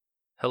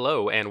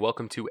Hello, and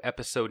welcome to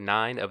episode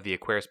 9 of the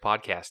Aquarius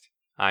Podcast.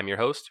 I'm your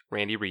host,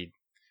 Randy Reed.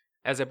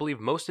 As I believe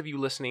most of you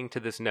listening to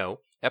this know,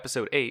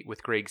 episode 8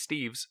 with Greg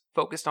Steves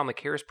focused on the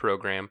CARES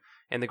program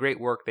and the great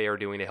work they are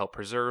doing to help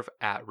preserve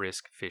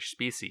at-risk fish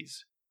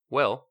species.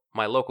 Well,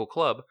 my local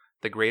club,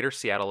 the Greater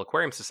Seattle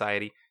Aquarium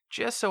Society,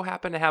 just so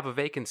happened to have a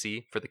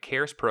vacancy for the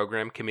CARES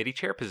program committee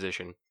chair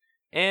position.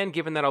 And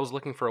given that I was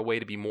looking for a way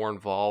to be more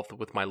involved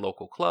with my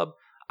local club,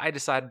 I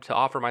decided to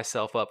offer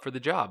myself up for the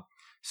job.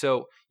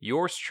 So,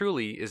 yours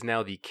truly is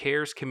now the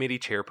CARES Committee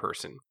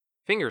Chairperson.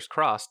 Fingers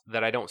crossed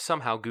that I don't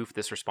somehow goof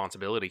this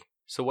responsibility.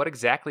 So what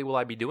exactly will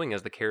I be doing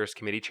as the CARES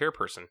Committee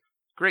Chairperson?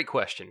 Great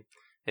question.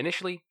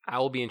 Initially, I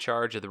will be in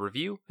charge of the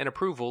review and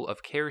approval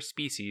of CARES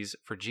species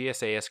for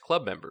GSAS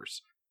club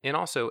members, and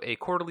also a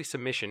quarterly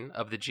submission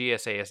of the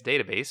GSAS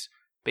database,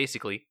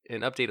 basically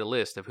an updated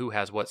list of who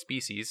has what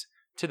species,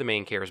 to the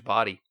Maine CARES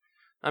body.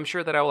 I'm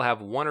sure that I will have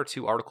 1 or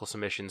 2 article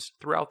submissions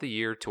throughout the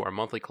year to our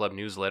monthly club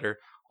newsletter,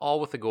 all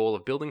with the goal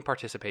of building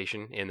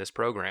participation in this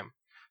program.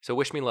 So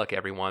wish me luck,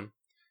 everyone.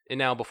 And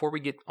now, before we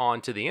get on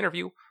to the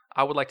interview,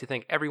 I would like to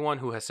thank everyone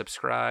who has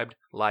subscribed,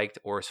 liked,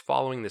 or is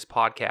following this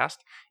podcast.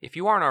 If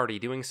you aren't already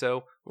doing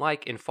so,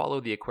 like and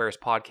follow the Aquarius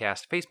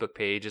Podcast Facebook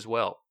page as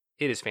well.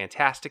 It is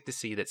fantastic to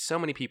see that so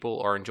many people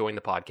are enjoying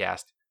the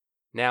podcast.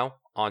 Now,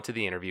 on to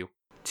the interview.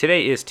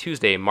 Today is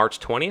Tuesday, March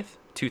 20th,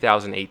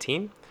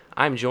 2018.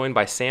 I'm joined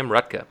by Sam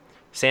Rutka.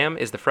 Sam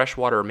is the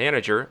freshwater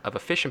manager of a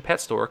fish and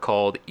pet store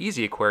called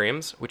Easy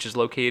Aquariums, which is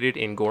located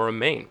in Gorham,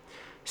 Maine.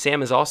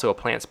 Sam is also a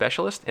plant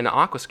specialist and an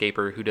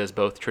aquascaper who does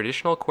both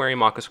traditional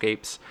aquarium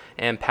aquascapes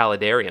and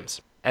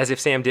paludariums. As if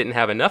Sam didn't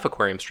have enough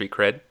aquarium street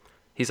cred,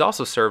 he's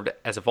also served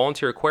as a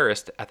volunteer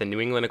aquarist at the New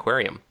England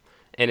Aquarium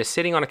and is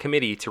sitting on a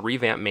committee to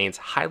revamp Maine's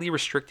highly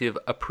restrictive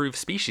approved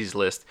species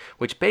list,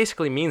 which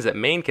basically means that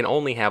Maine can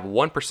only have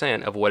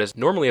 1% of what is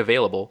normally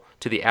available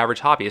to the average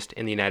hobbyist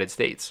in the United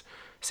States.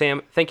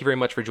 Sam, thank you very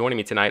much for joining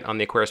me tonight on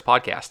the Aquarius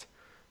Podcast.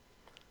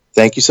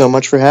 Thank you so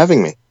much for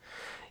having me.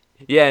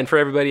 Yeah, and for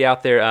everybody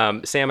out there,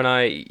 Sam and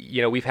I,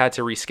 we've had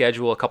to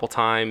reschedule a couple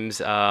times.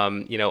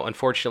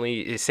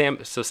 Unfortunately, Sam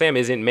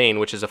is in Maine,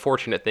 which is a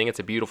fortunate thing. It's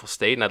a beautiful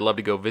state, and I'd love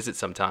to go visit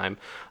sometime.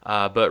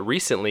 But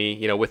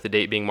recently, with the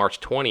date being March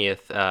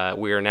 20th,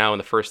 we are now in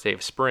the first day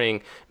of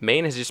spring.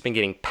 Maine has just been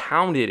getting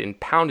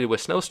pounded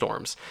with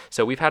snowstorms.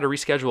 So we've had to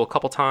reschedule a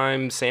couple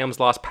times. Sam's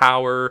lost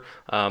power.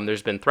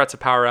 There's been threats of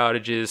power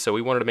outages. So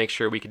we wanted to make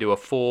sure we could do a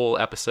full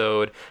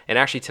episode. And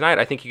actually tonight,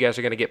 I think you guys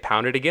are going to get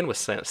pounded again with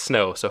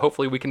snow. So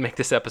hopefully we can make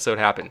this episode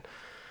happen.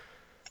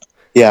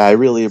 Yeah, I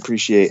really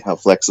appreciate how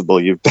flexible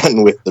you've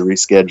been with the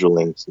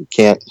rescheduling. You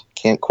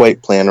can't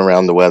quite plan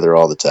around the weather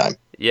all the time.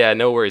 Yeah,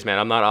 no worries, man.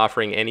 I'm not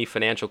offering any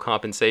financial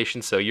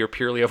compensation, so you're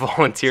purely a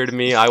volunteer to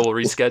me. I will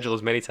reschedule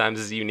as many times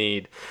as you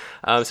need.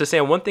 So,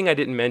 Sam, one thing I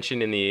didn't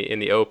mention in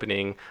the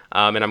opening,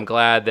 and I'm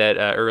glad that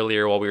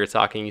earlier while we were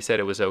talking, you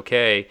said it was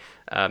okay.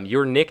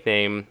 Your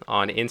nickname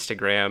on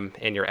Instagram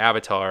and your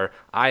avatar,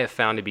 I have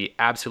found to be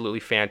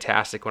absolutely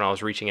fantastic when I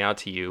was reaching out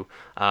to you,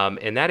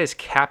 and that is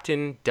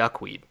Captain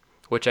Duckweed,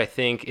 which I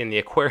think in the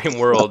aquarium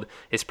world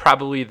is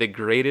probably the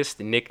greatest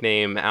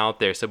nickname out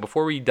there. So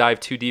before we dive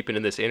too deep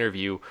into this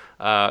interview,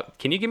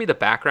 can you give me the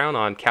background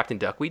on Captain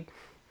Duckweed?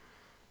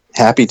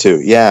 Happy to.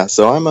 Yeah.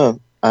 So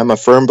I'm a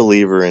firm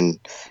believer in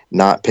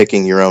not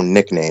picking your own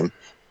nickname,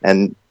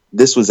 and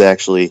this was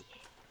actually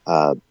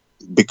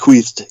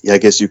bequeathed, I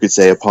guess you could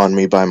say, upon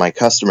me by my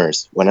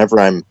customers.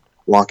 Whenever I'm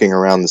walking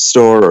around the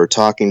store or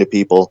talking to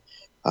people,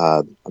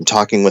 I'm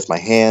talking with my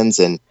hands,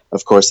 and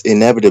of course,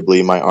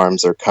 inevitably, my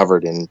arms are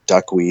covered in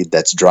duckweed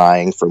that's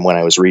drying from when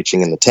I was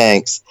reaching in the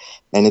tanks,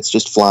 and it's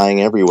just flying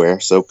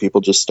everywhere. So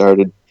people just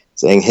started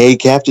saying, "Hey,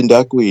 Captain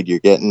Duckweed, you're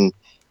getting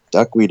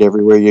duckweed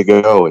everywhere you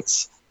go."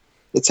 It's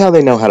how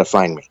they know how to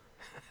find me.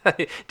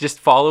 Just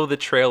follow the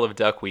trail of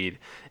duckweed,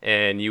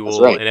 and you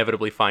will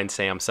inevitably find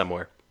Sam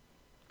somewhere.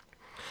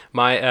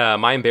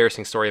 My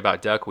embarrassing story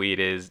about duckweed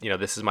is,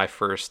 this is my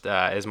first,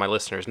 as my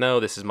listeners know,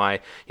 this is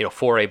my,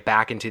 foray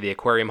back into the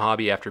aquarium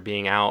hobby after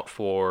being out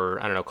for,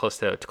 I don't know, close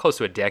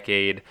to a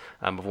decade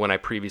of when I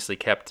previously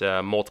kept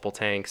multiple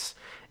tanks.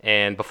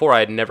 And before, I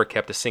had never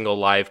kept a single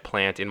live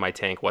plant in my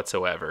tank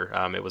whatsoever.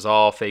 It was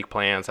all fake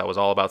plants. I was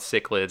all about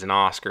cichlids and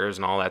Oscars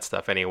and all that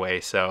stuff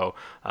anyway, so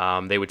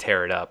they would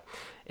tear it up.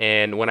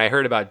 And when I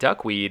heard about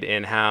duckweed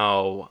and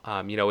how,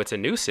 it's a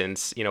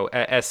nuisance,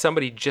 as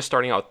somebody just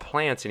starting out with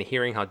plants and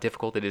hearing how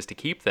difficult it is to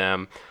keep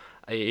them,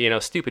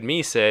 stupid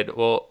me said,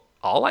 well,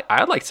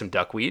 I'd like some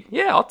duckweed.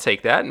 Yeah, I'll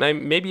take that.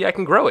 Maybe I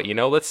can grow it.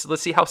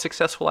 Let's see how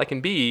successful I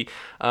can be.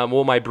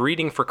 Well, my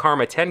breeding for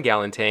Karma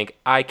 10-gallon tank,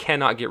 I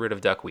cannot get rid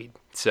of duckweed.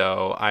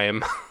 So I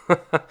am.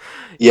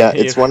 Yeah,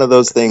 it's one of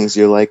those things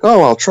you're like,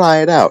 oh, I'll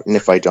try it out. And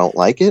if I don't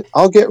like it,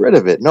 I'll get rid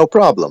of it. No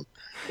problem.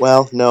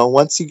 Well, no,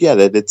 once you get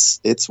it,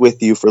 it's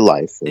with you for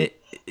life.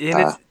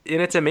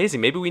 It's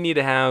amazing. Maybe we need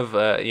to have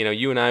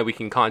you and I, we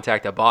can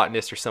contact a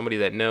botanist or somebody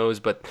that knows.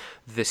 But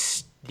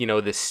this,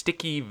 the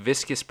sticky,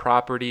 viscous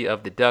property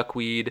of the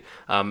duckweed,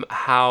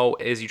 how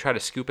as you try to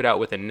scoop it out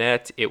with a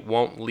net, it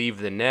won't leave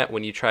the net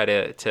when you try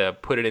to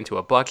put it into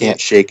a bucket.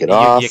 Can't shake it You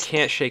off.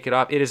 can't shake it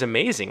off. It is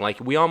amazing. Like,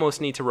 we almost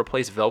need to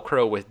replace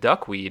Velcro with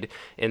duckweed,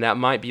 and that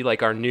might be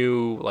like our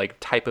new like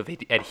type of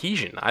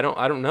adhesion. I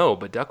don't know,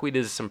 but duckweed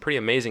is some pretty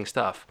amazing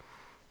stuff.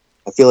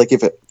 I feel like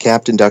if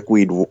Captain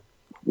Duckweed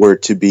were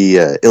to be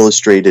an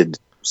illustrated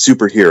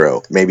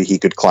superhero, maybe he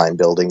could climb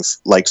buildings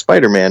like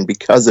Spider-Man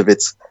because of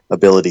its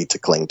ability to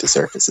cling to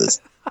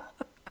surfaces.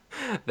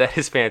 That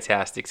is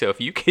fantastic. So if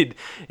you could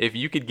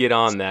get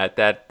on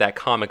that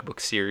comic book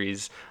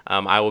series,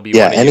 I will be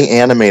Yeah, one of any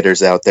you.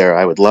 animators out there,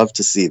 I would love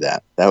to see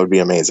that. That would be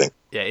amazing.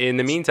 Yeah. In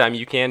the meantime,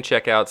 you can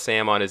check out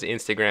Sam on his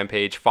Instagram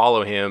page,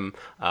 follow him,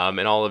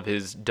 and all of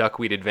his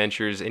duckweed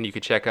adventures, and you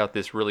can check out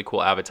this really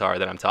cool avatar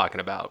that I'm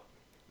talking about.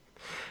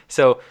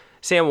 So,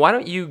 Sam, why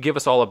don't you give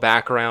us all a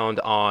background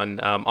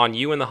on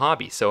you and the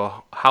hobby?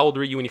 So, how old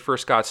were you when you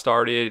first got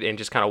started, and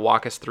just kind of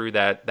walk us through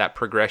that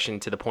progression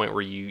to the point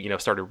where you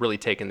started really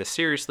taking this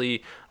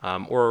seriously,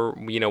 or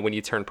when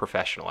you turned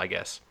professional, I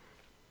guess.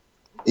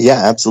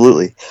 Yeah,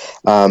 absolutely.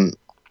 Um,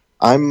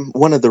 I'm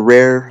one of the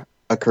rare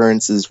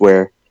occurrences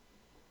where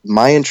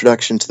my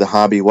introduction to the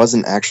hobby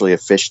wasn't actually a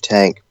fish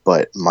tank,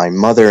 but my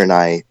mother and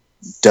I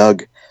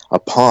dug a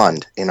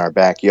pond in our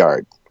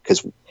backyard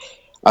because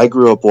I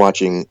grew up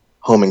watching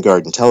home and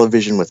garden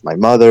television with my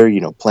mother,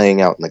 playing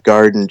out in the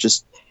garden,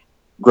 just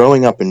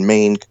growing up in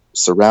Maine,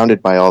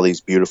 surrounded by all these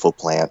beautiful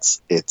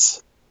plants.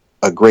 It's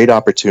a great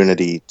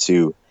opportunity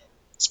to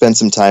spend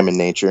some time in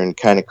nature and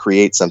kind of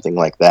create something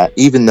like that,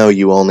 even though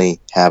you only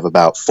have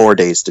about 4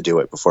 days to do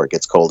it before it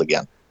gets cold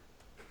again.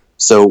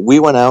 So we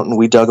went out and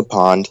we dug a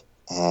pond,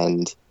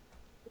 and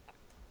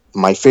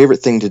my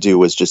favorite thing to do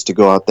was just to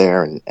go out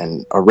there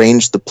and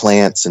arrange the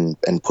plants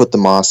and put the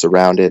moss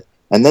around it.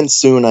 And then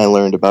soon I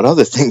learned about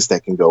other things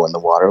that can go in the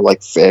water,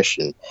 like fish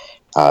and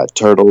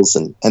turtles,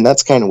 and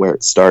that's kind of where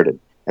it started.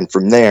 And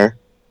from there,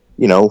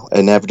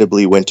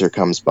 inevitably winter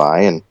comes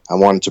by, and I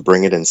wanted to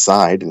bring it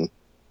inside, and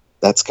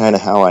that's kind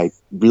of how I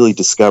really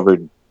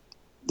discovered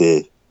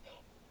the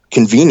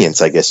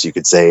convenience, I guess you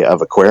could say,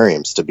 of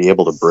aquariums to be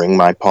able to bring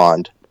my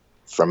pond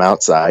from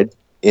outside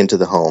into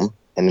the home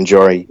and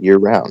enjoy year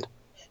round.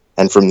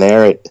 And from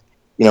there,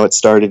 it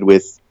started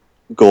with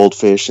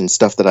goldfish and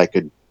stuff that I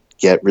could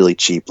get really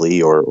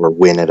cheaply or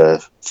win at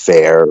a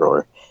fair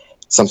or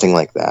something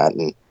like that.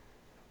 And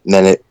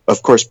then it,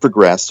 of course,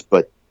 progressed.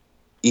 But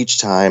each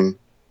time,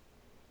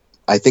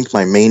 I think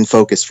my main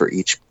focus for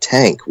each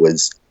tank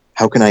was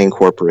how can I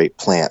incorporate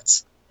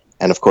plants?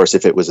 And of course,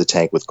 if it was a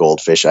tank with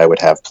goldfish, I would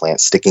have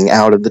plants sticking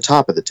out of the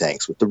top of the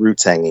tanks with the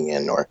roots hanging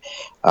in. Or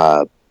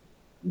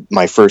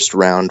my first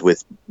round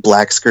with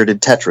black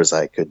skirted tetras,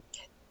 I could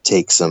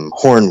take some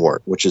hornwort,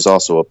 which is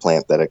also a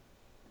plant that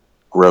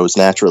grows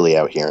naturally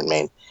out here in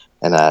Maine,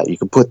 and you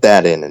can put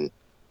that in,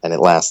 and it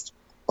lasts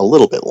a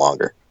little bit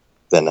longer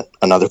than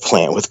another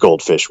plant with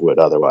goldfish would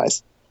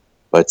otherwise.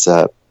 But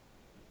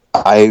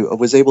I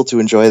was able to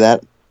enjoy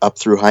that up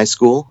through high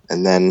school,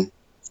 and then,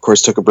 of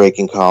course, took a break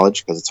in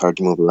college because it's hard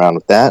to move around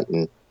with that,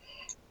 and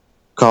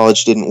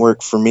college didn't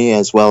work for me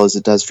as well as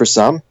it does for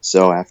some,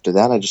 so after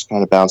that I just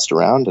kind of bounced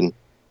around, and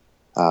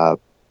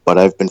but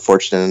I've been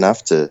fortunate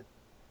enough to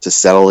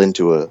settle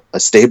into a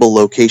stable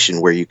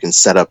location where you can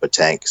set up a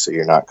tank so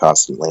you're not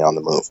constantly on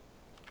the move.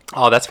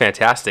 Oh, that's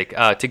fantastic.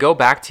 To go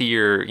back to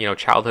your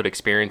childhood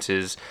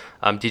experiences,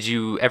 did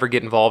you ever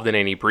get involved in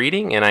any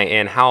breeding,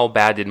 and how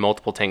bad did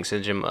multiple tank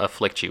syndrome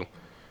afflict you?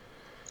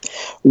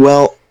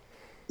 Well,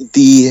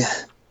 it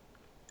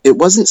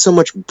wasn't so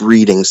much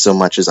breeding so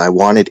much as I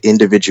wanted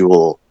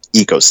individual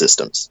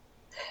ecosystems.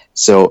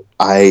 So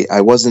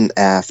I wasn't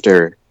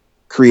after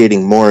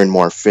creating more and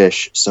more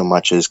fish so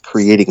much as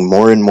creating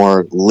more and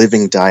more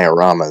living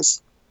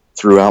dioramas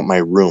throughout my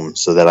room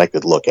so that I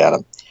could look at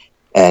them.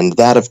 And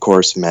that, of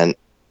course, meant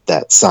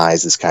that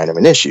size is kind of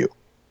an issue.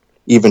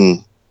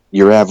 Even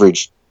your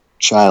average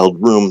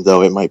child room,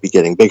 though it might be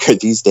getting bigger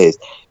these days,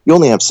 you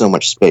only have so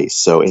much space.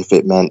 So if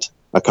it meant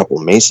a couple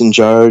mason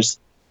jars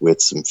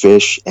with some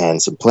fish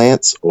and some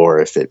plants, or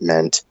if it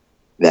meant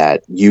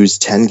that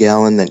used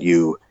 10-gallon that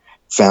you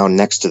found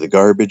next to the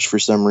garbage for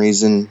some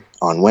reason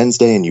on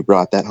Wednesday, and you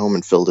brought that home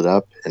and filled it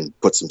up and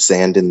put some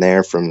sand in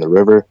there from the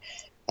river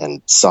and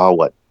saw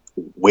what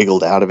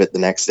wiggled out of it the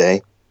next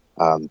day.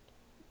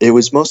 It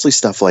was mostly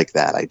stuff like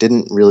that. I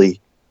didn't really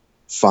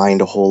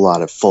find a whole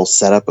lot of full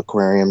setup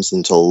aquariums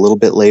until a little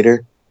bit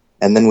later.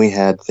 And then we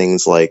had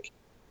things like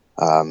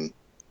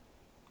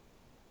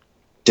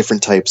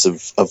different types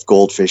of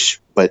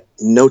goldfish, but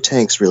no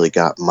tanks really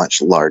got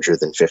much larger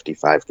than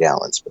 55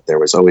 gallons, but there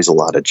was always a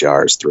lot of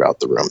jars throughout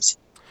the rooms.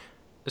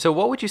 So,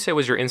 what would you say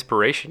was your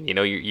inspiration?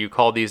 You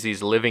call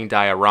these living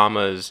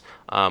dioramas.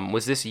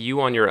 Was this you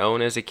on your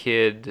own as a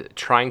kid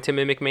trying to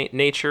mimic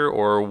nature,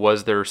 or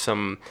was there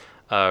some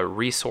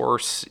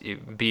resource,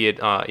 be it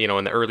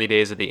in the early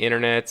days of the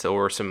internet,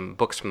 or some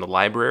books from the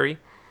library?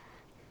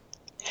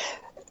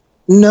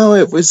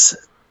 No,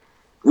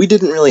 we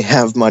didn't really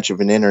have much of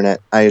an internet.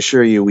 I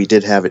assure you, we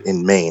did have it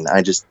in Maine.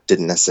 I just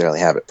didn't necessarily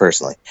have it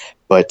personally.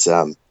 But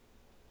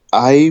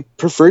I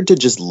preferred to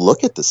just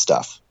look at the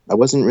stuff. I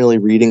wasn't really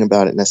reading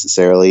about it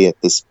necessarily at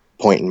this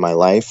point in my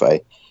life.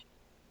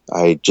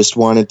 I just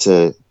wanted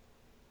to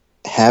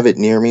have it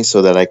near me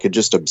so that I could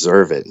just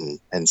observe it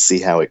and see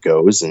how it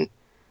goes, and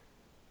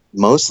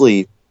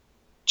mostly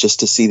just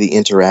to see the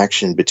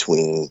interaction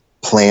between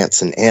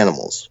plants and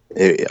animals.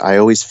 I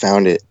always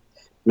found it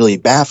really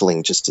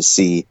baffling just to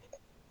see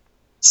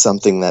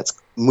something that's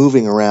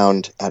moving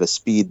around at a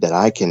speed that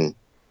I can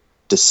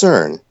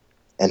discern,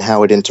 and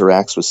how it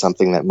interacts with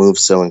something that moves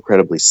so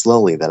incredibly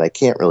slowly that I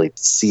can't really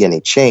see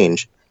any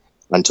change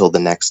until the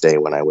next day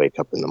when I wake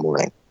up in the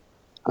morning.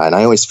 And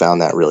I always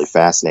found that really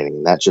fascinating,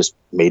 and that just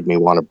made me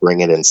want to bring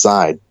it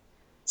inside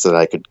so that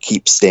I could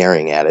keep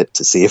staring at it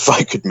to see if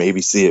I could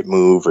maybe see it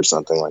move or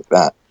something like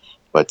that.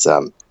 But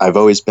I've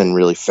always been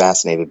really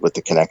fascinated with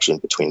the connection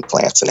between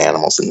plants and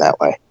animals in that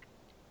way.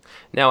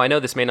 Now, I know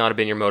this may not have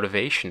been your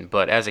motivation,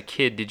 but as a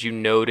kid, did you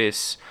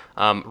notice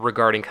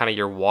regarding kind of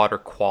your water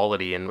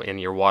quality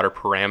and your water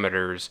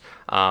parameters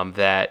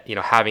that,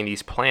 having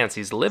these plants,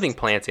 these living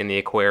plants in the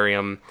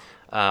aquarium,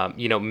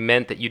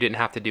 meant that you didn't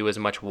have to do as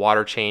much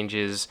water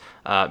changes?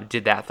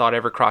 Did that thought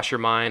ever cross your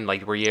mind?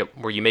 Like, were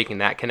you making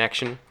that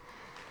connection?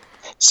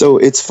 So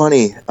it's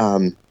funny,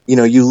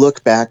 you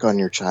look back on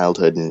your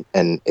childhood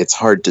and it's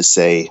hard to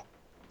say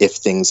if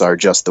things are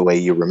just the way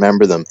you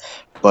remember them.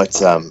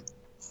 But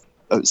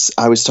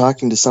I was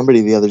talking to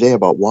somebody the other day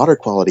about water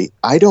quality.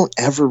 I don't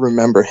ever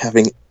remember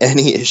having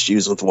any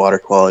issues with water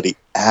quality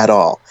at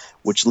all,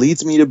 which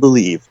leads me to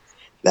believe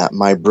that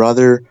my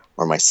brother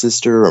or my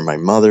sister or my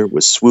mother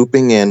was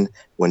swooping in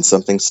when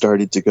something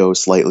started to go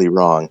slightly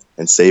wrong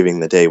and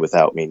saving the day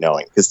without me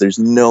knowing, because there's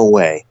no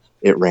way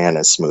it ran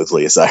as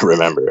smoothly as I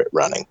remember it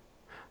running.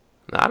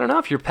 I don't know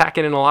if you're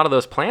packing in a lot of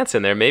those plants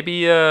in there.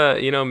 Maybe,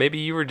 maybe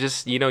you were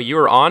just, you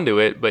were onto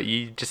it, but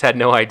you just had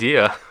no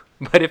idea.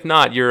 But if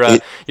not,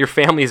 your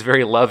family is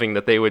very loving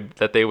that they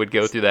would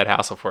go through that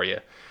hassle for you.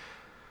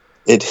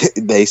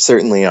 They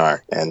certainly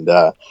are, and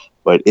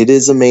but it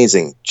is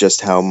amazing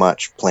just how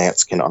much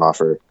plants can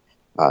offer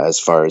as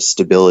far as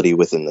stability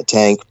within the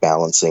tank,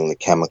 balancing the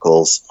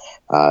chemicals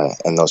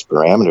and those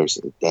parameters.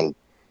 And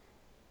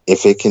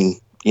if it can,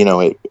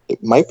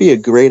 it might be a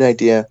great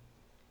idea,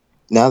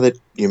 now that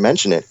you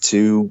mention it,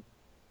 to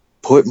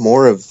put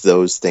more of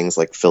those things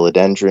like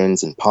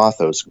philodendrons and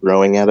pothos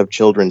growing out of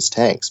children's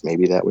tanks.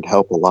 Maybe that would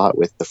help a lot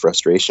with the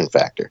frustration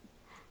factor.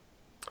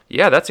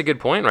 Yeah, that's a good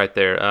point right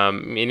there.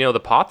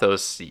 The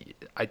pothos,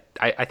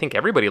 I think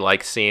everybody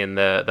likes seeing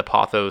the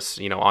pothos,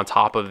 on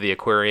top of the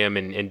aquarium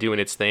and doing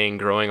its thing,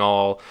 growing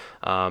all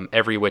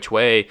every which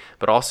way.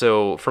 But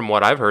also, from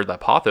what I've heard, that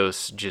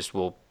pothos just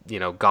will,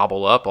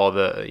 gobble up all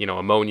the,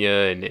 ammonia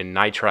and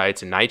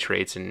nitrites and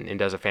nitrates and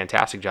does a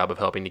fantastic job of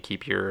helping to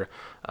keep your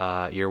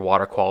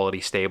water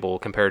quality stable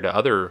compared to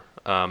other,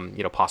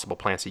 possible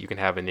plants that you can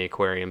have in the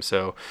aquarium.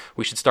 So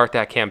we should start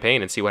that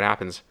campaign and see what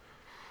happens.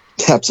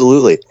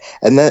 Absolutely.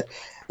 And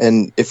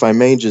if I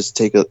may just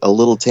take a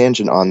little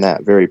tangent on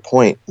that very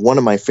point, one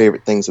of my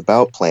favorite things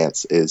about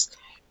plants is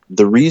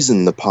the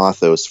reason the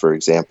pothos, for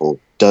example,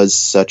 does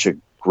such a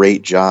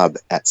great job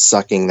at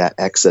sucking that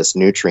excess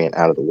nutrient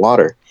out of the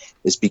water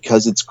is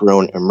because it's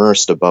grown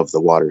immersed above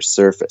the water's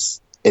surface.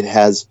 It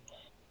has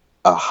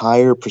a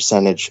higher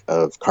percentage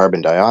of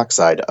carbon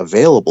dioxide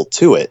available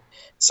to it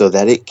so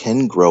that it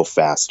can grow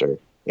faster.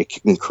 It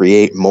can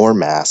create more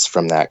mass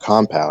from that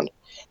compound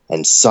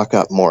and suck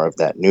up more of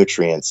that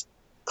nutrients,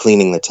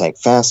 cleaning the tank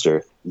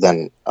faster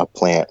than a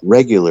plant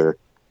regular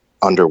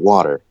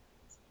underwater,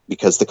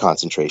 because the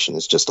concentration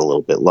is just a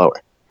little bit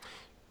lower.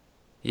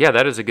 Yeah,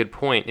 that is a good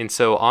point. And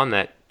so on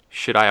that,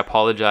 should I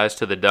apologize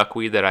to the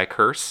duckweed that I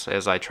curse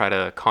as I try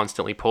to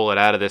constantly pull it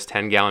out of this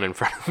 10-gallon in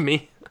front of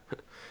me?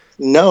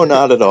 No,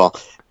 not at all.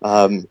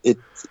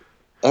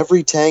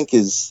 Every tank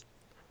is,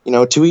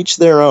 to each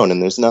their own,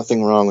 and there's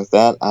nothing wrong with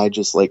that. I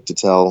just like to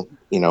tell,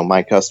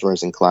 my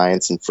customers and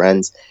clients and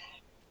friends,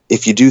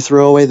 if you do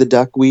throw away the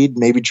duckweed,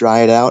 maybe dry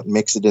it out and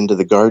mix it into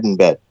the garden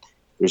bed.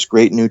 There's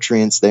great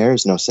nutrients there.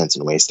 There's no sense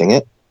in wasting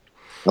it.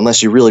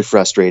 Unless you're really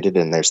frustrated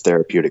and there's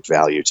therapeutic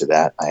value to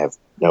that, I have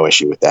no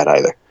issue with that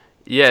either.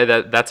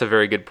 Yeah, that's a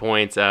very good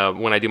point.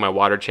 When I do my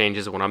water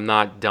changes, when I'm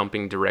not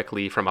dumping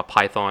directly from a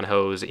Python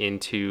hose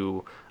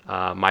into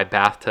my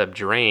bathtub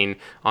drain,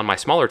 on my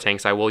smaller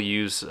tanks, I will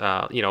use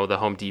the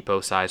Home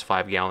Depot size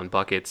 5-gallon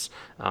buckets,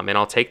 and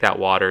I'll take that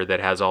water that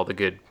has all the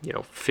good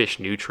fish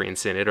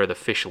nutrients in it, or the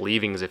fish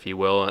leavings, if you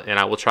will, and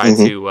I will try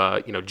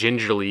to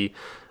gingerly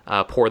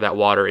pour that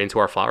water into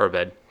our flower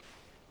bed.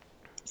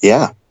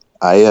 Yeah,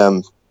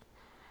 I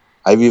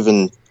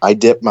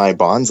dip my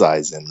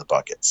bonsais in the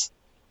buckets.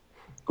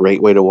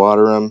 Great way to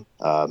water them.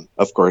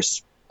 Of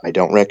course, I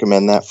don't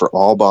recommend that for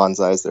all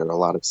bonsais. There are a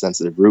lot of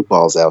sensitive root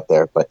balls out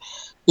there, but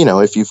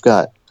if you've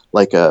got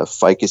like a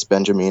Ficus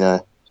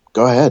benjamina,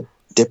 go ahead,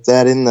 dip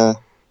that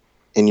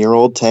in your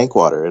old tank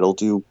water. It'll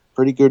do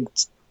pretty good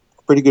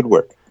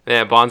work.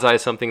 Yeah, bonsai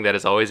is something that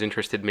has always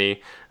interested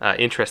me.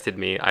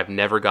 I've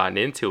never gotten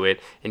into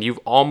it, and you've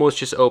almost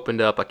just opened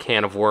up a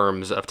can of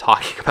worms of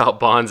talking about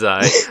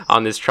bonsai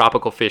on this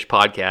tropical fish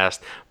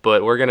podcast.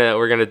 But we're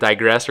gonna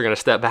digress. We're gonna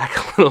step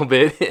back a little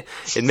bit,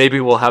 and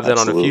maybe we'll have that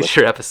on a Absolutely.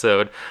 future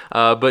episode.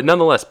 But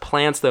nonetheless,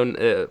 plants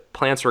though,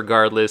 plants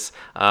regardless.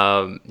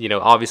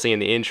 Obviously in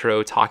the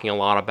intro, talking a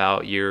lot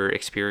about your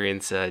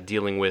experience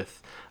dealing with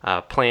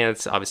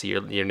plants, obviously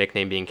your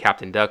nickname being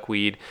Captain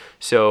Duckweed.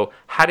 So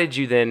how did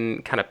you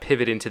then kind of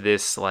pivot into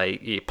this like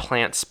a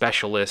plant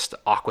specialist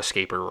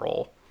aquascaper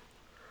role?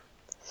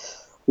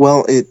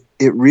 Well, it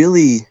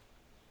really,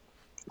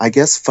 I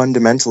guess,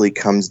 fundamentally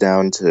comes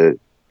down to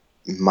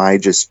my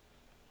just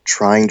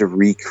trying to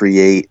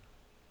recreate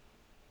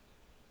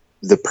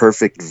the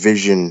perfect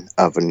vision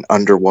of an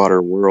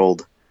underwater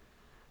world,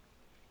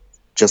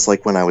 just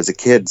like when I was a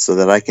kid, so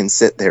that I can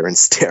sit there and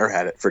stare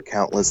at it for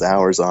countless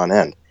hours on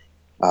end.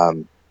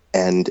 Um,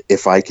 and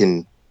if I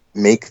can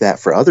make that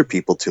for other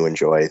people to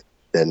enjoy,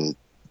 then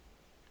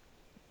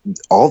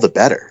all the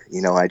better.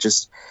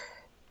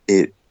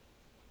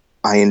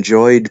 I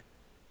enjoyed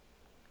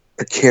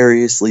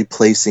precariously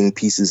placing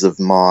pieces of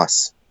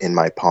moss in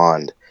my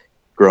pond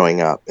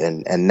growing up,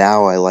 and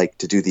now I like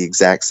to do the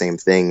exact same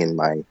thing in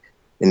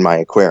my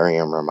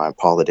aquarium or my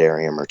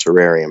paludarium or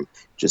terrarium,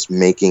 just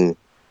making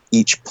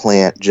each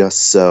plant just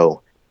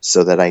so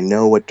that I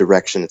know what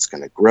direction it's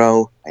going to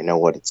grow, I know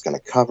what it's going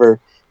to cover,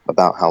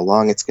 about how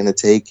long it's going to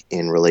take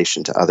in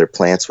relation to other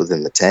plants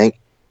within the tank,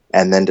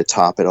 and then to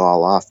top it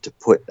all off, to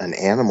put an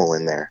animal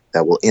in there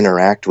that will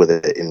interact with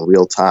it in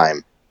real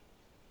time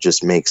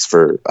just makes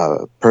for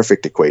a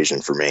perfect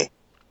equation for me,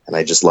 and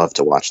I just love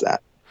to watch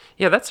that.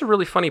 Yeah, that's a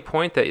really funny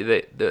point that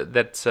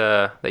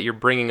you're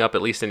bringing up,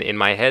 at least in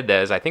my head,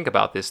 that as I think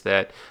about this,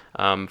 that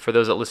for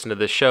those that listen to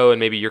this show, and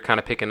maybe you're kind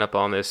of picking up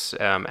on this,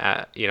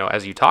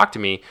 as you talk to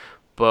me.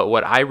 But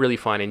what I really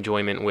find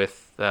enjoyment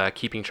with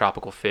keeping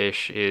tropical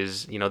fish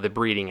is, the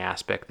breeding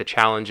aspect, the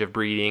challenge of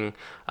breeding,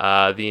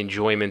 the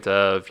enjoyment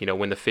of,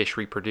 when the fish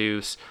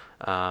reproduce,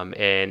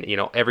 and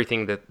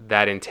everything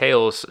that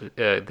entails,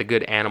 the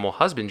good animal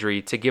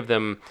husbandry to give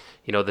them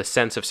the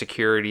sense of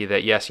security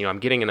that yes, I'm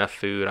getting enough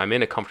food, I'm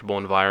in a comfortable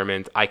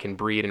environment, I can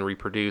breed and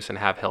reproduce and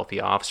have healthy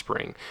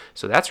offspring.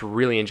 So that's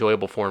really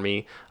enjoyable for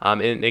me.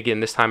 And again,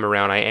 this time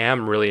around, I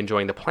am really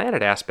enjoying the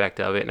planet aspect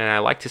of it, and I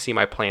like to see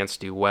my plants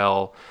do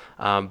well.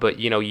 But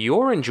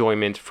your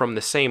enjoyment from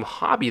the same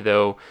hobby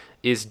though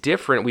is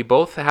different. We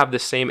both have the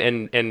same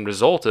end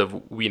result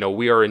of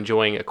we are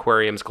enjoying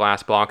aquariums,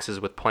 glass boxes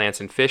with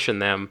plants and fish in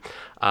them,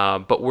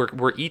 but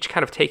we're each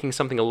kind of taking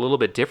something a little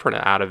bit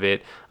different out of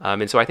it,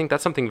 and so I think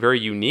that's something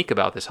very unique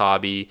about this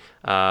hobby,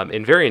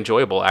 and very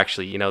enjoyable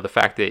actually. The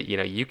fact that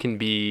you can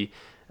be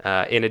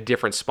in a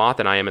different spot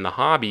than I am in the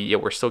hobby,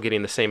 yet we're still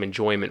getting the same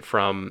enjoyment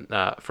from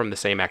the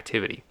same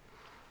activity.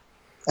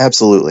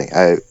 Absolutely.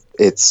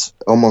 It's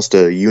almost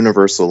a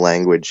universal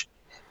language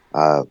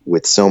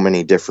with so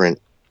many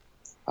different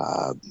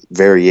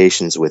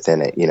variations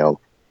within it.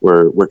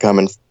 We're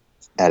coming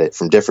at it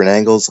from different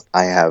angles.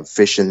 I have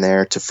fish in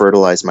there to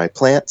fertilize my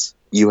plants.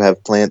 You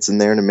have plants in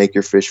there to make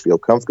your fish feel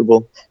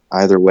comfortable.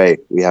 Either way,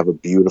 we have a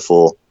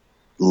beautiful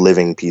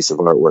living piece of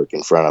artwork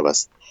in front of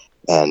us.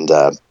 And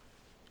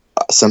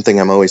something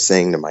I'm always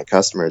saying to my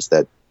customers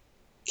that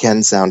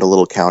can sound a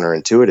little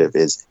counterintuitive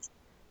is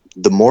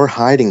the more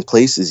hiding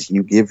places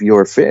you give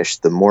your fish,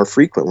 the more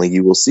frequently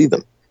you will see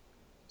them.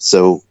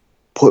 So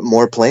put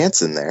more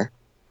plants in there,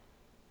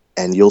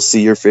 and you'll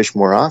see your fish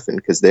more often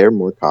because they're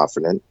more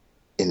confident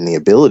in the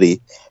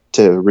ability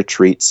to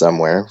retreat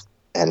somewhere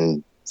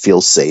and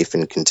feel safe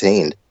and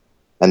contained.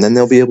 And then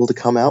they'll be able to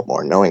come out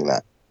more knowing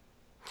that.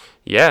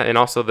 Yeah, and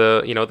also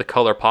the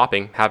color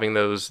popping, having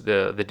those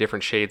the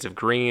different shades of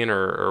green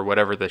or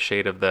whatever the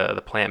shade of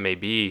the plant may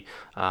be,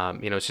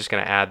 it's just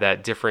going to add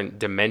that different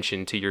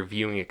dimension to your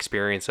viewing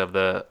experience of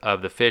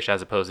the fish,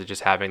 as opposed to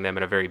just having them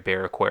in a very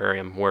bare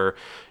aquarium where,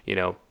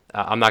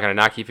 I'm not going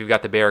to knock you if you've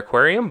got the bare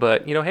aquarium,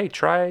 but hey,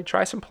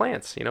 try some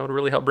plants, to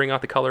really help bring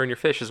out the color in your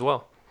fish as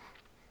well.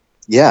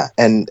 Yeah,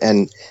 and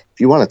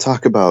if you want to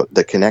talk about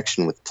the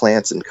connection with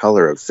plants and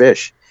color of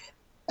fish,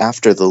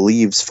 after the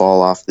leaves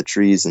fall off the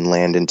trees and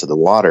land into the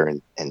water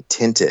and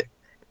tint it,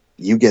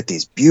 you get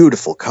these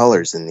beautiful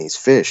colors in these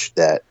fish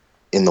that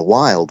in the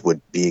wild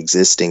would be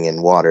existing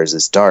in waters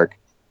as dark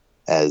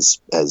as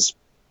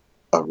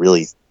a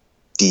really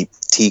deep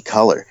tea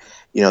color.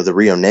 The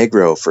Rio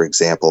Negro, for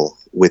example,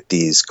 with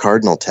these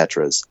cardinal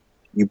tetras,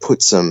 you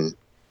put some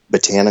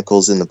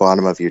botanicals in the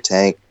bottom of your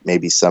tank,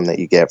 maybe some that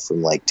you get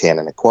from like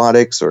Tannin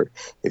Aquatics, or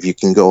if you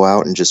can go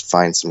out and just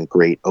find some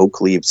great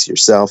oak leaves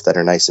yourself that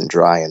are nice and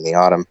dry in the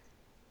autumn,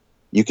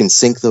 you can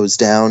sink those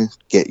down,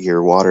 get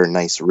your water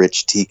nice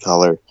rich tea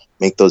color,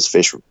 make those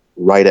fish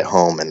right at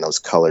home, and those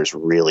colors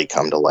really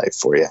come to life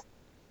for you.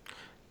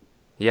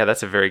 Yeah,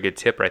 that's a very good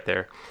tip right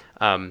there.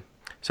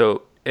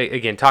 So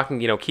again,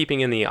 talking, keeping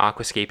in the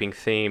aquascaping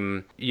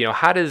theme,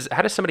 how does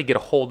somebody get a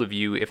hold of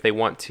you if they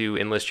want to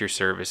enlist your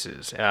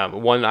services?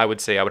 One, I would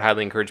say I would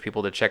highly encourage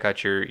people to check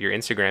out your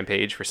Instagram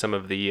page for some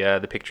of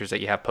the pictures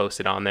that you have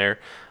posted on there.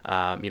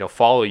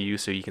 Follow you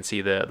so you can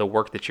see the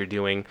work that you're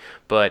doing.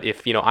 But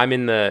if I'm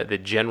in the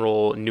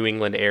general New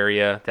England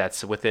area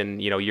that's within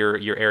your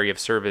area of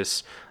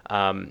service,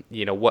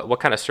 what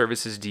kind of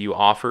services do you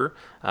offer,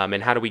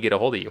 and how do we get a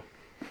hold of you?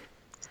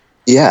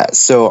 Yeah,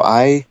 so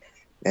I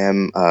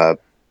am a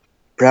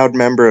proud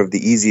member of the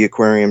Easy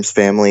Aquariums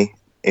family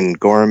in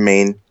Gorham,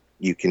 Maine.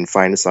 You can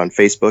find us on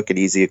Facebook at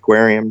Easy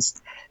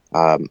Aquariums.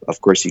 Of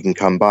course, you can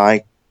come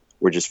by.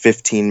 We're just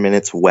 15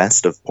 minutes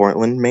west of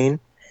Portland, Maine.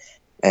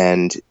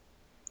 And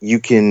you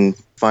can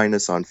find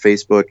us on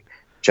Facebook,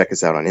 check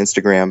us out on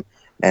Instagram.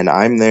 And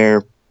I'm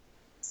there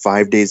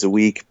 5 days a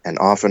week, and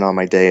often on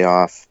my day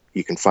off,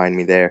 you can find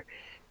me there.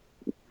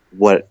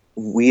 What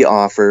we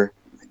offer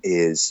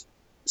is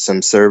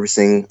some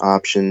servicing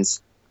options,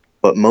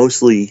 but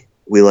mostly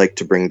we like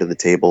to bring to the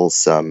table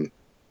some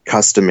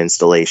custom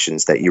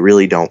installations that you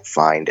really don't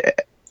find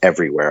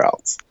everywhere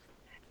else.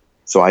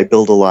 So I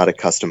build a lot of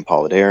custom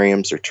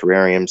paludariums or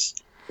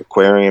terrariums,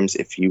 aquariums.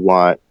 If you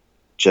want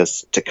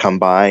just to come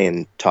by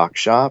and talk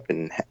shop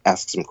and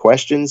ask some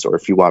questions, or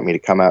if you want me to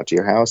come out to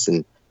your house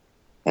and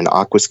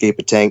aquascape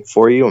a tank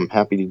for you, I'm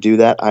happy to do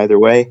that either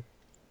way.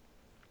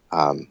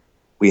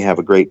 We have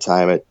a great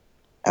time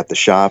at the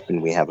shop,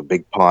 and we have a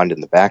big pond in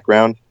the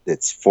background.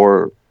 It's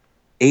for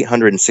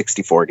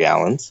 864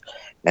 gallons,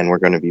 and we're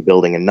going to be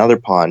building another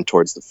pond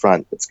towards the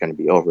front that's going to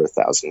be over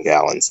 1,000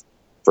 gallons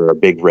for a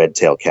big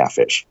red-tailed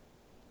catfish.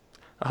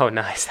 Oh,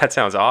 nice. That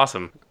sounds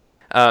awesome.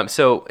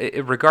 So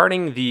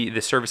regarding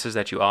the services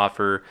that you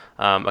offer,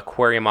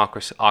 aquarium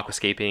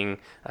aquascaping,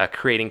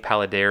 creating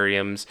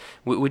paludariums,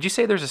 would you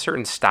say there's a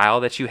certain style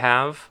that you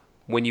have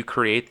when you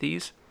create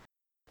these?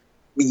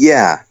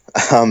 Yeah,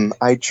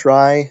 I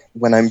try,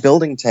 when I'm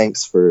building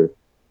tanks for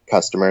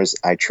customers,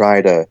 I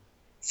try to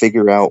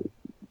figure out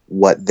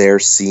what they're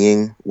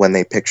seeing when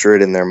they picture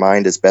it in their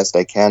mind as best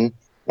I can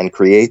and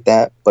create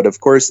that. But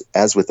of course,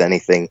 as with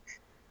anything,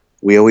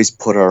 we always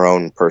put our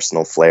own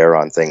personal flair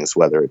on things,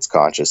 whether it's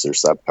conscious or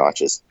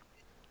subconscious.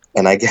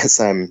 And I guess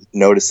I'm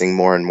noticing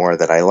more and more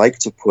that I like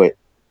to put,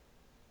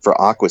 for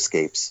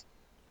aquascapes,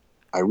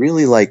 I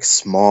really like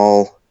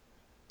small,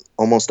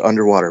 almost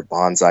underwater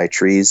bonsai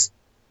trees.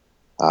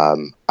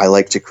 I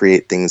like to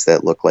create things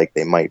that look like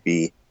they might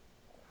be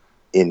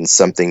in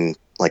something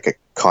like a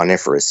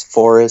coniferous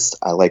forest.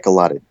 I like a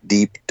lot of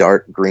deep,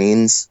 dark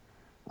greens.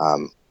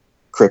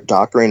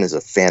 Cryptocorin is a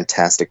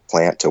fantastic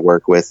plant to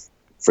work with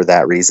for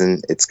that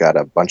reason. It's got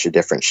a bunch of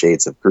different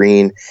shades of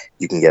green.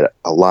 You can get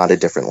a lot of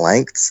different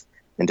lengths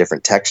and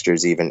different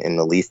textures even in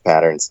the leaf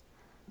patterns.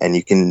 And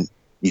you can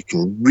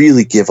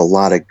really give a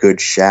lot of good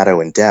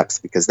shadow and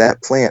depth, because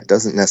that plant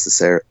doesn't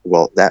necessarily,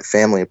 that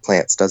family of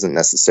plants doesn't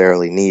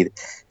necessarily need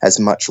as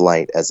much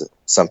light as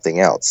something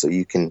else. So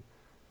you can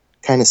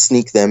kind of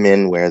sneak them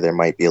in where there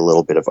might be a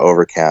little bit of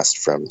overcast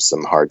from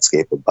some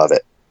hardscape above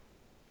it.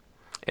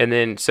 And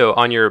then, so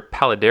on your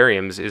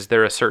paludariums, is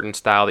there a certain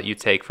style that you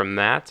take from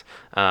that?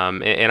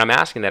 And I'm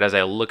asking that as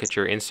I look at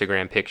your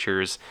Instagram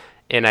pictures,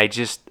 and I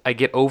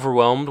get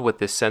overwhelmed with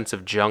this sense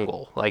of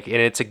jungle. And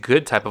it's a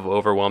good type of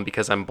overwhelm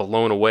because I'm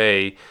blown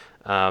away,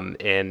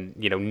 and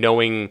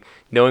knowing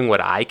what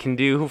I can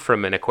do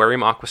from an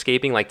aquarium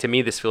aquascaping. To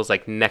me, this feels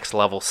like next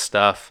level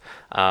stuff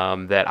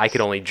that I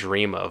could only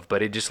dream of.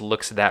 But it just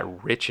looks that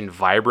rich and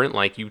vibrant.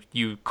 Like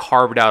you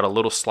carved out a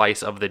little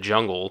slice of the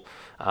jungle,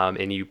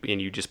 and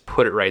you just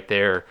put it right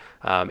there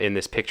in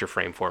this picture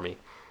frame for me.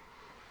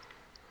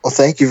 Well,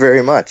 thank you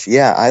very much.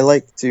 Yeah, I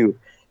like to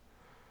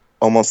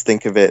almost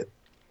think of it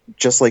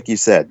just like you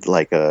said,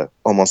 like a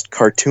almost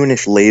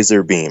cartoonish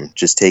laser beam,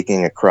 just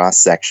taking a cross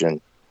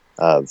section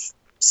of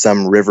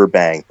some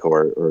riverbank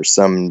or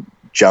some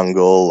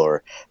jungle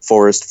or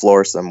forest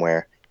floor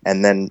somewhere,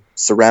 and then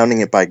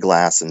surrounding it by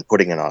glass and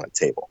putting it on a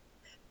table.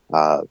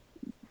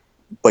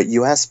 But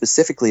you asked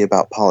specifically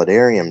about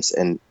paludariums,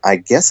 and I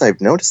guess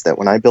I've noticed that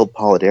when I build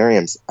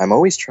paludariums, I'm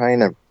always trying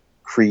to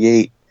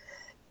create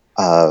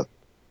a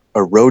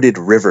eroded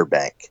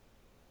riverbank.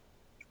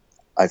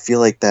 I feel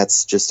like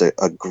that's just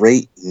a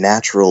great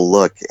natural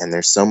look, and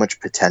there's so much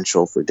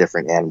potential for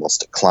different animals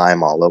to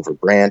climb all over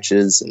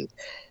branches, and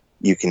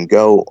you can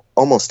go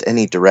almost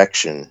any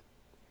direction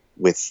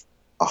with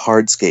a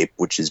hardscape,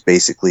 which is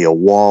basically a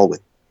wall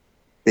with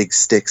big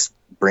sticks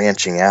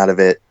branching out of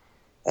it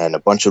and a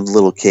bunch of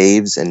little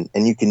caves, and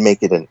you can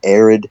make it an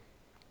arid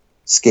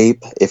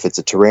scape if it's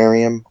a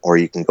terrarium, or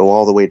you can go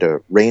all the way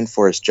to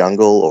rainforest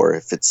jungle, or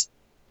if it's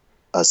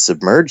a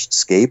submerged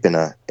scape in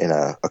a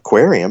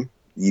aquarium,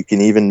 you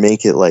can even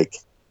make it like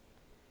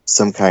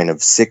some kind of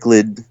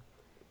cichlid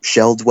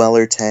shell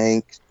dweller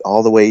tank,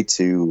 all the way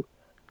to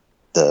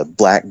the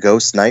black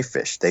ghost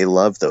knifefish. They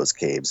love those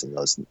caves and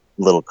those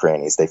little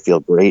crannies. They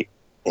feel great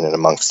in and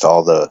amongst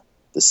all the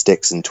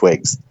sticks and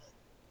twigs.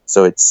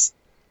 So it's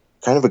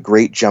kind of a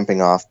great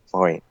jumping off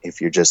point if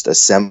you're just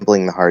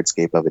assembling the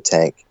hardscape of a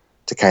tank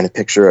to kind of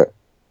picture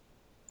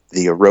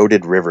the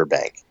eroded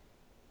riverbank.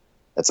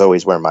 That's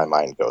always where my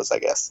mind goes, I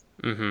guess.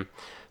 Mm-hmm.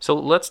 So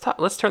let's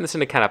turn this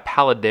into kind of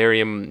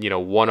paludarium,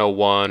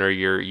 101, or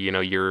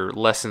your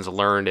lessons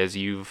learned as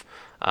you've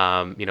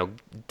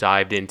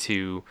dived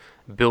into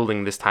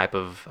building this type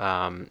of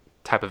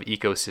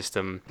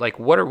ecosystem. Like,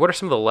 what are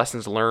some of the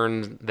lessons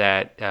learned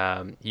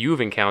that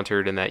you've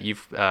encountered and that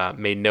you've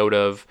made note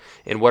of,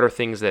 and what are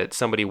things that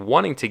somebody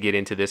wanting to get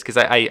into this? Because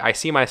I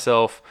see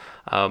myself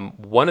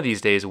one of these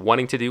days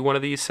wanting to do one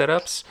of these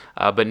setups,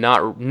 but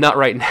not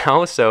right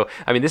now. So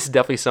I mean, this is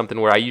definitely something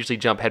where I usually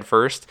jump head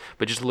first,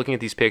 but just looking at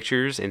these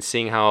pictures and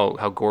seeing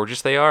how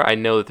gorgeous they are, I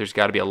know that there's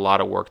got to be a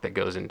lot of work that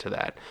goes into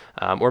that,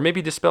 or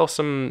maybe dispel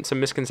some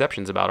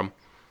misconceptions about them.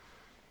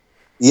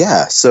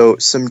 Yeah, so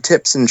some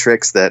tips and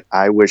tricks that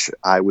I wish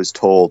I was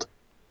told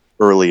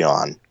early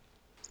on.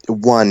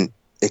 One,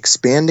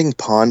 expanding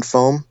pond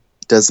foam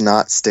does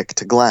not stick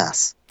to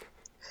glass.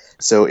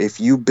 So if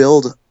you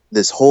build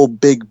this whole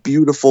big,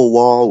 beautiful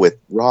wall with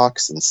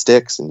rocks and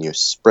sticks and you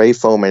spray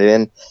foam it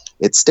in,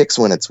 it sticks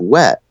when it's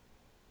wet.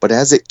 But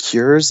as it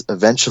cures,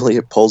 eventually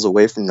it pulls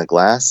away from the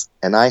glass.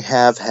 And I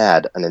have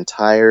had an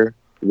entire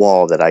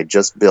wall that I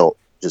just built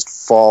just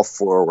fall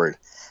forward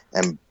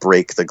and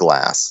break the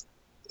glass.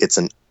 It's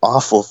an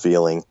awful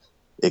feeling.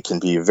 It can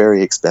be a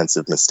very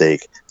expensive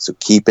mistake. So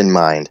keep in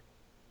mind,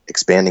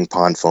 expanding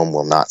pond foam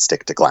will not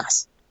stick to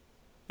glass.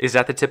 Is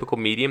that the typical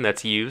medium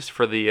that's used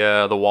for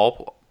the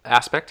wall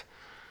aspect?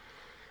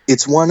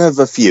 It's one of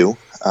a few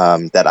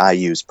that I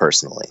use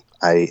personally.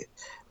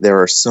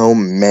 There are so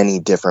many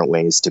different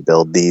ways to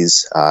build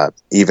these.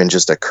 Even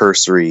just a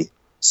cursory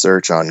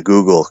search on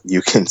Google,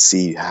 you can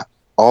see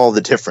all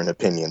the different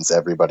opinions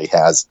everybody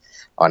has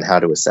on how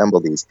to assemble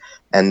these.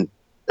 And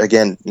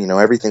again,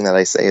 everything that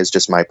I say is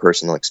just my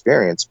personal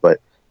experience, but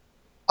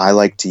I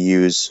like to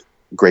use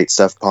Great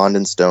Stuff Pond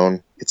and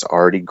Stone. It's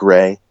already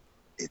gray.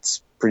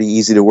 It's pretty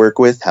easy to work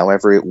with.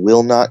 However, it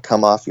will not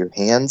come off your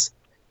hands.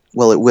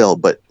 Well, it will,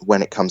 but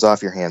when it comes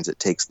off your hands, it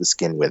takes the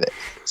skin with it.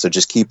 So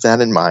just keep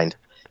that in mind.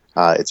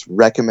 It's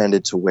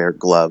recommended to wear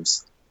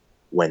gloves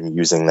when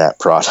using that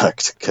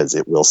product because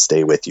it will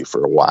stay with you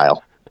for a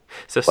while.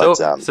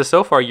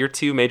 So far, your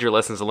two major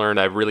lessons learned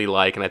I really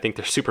like, and I think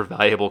they're super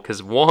valuable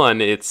because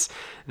one, it's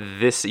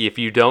this: if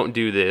you don't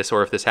do this,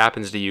 or if this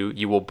happens to you,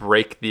 you will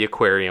break the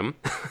aquarium.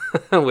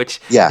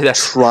 Which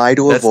try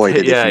to avoid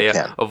it if you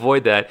can.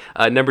 Avoid that.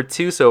 Number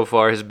two so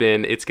far has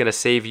been it's going to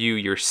save you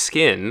your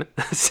skin.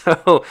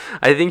 So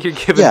I think you're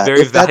giving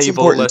very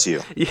valuable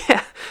lessons.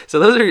 Yeah. So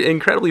those are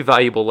incredibly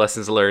valuable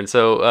lessons learned.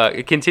 So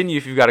continue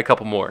if you've got a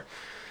couple more.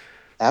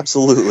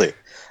 Absolutely.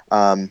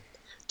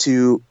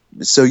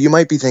 So you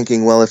might be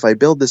thinking, well, if I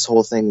build this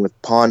whole thing with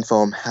pond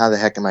foam, how the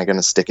heck am I going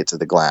to stick it to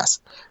the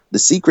glass? The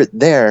secret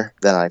there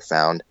that I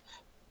found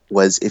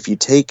was if you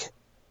take,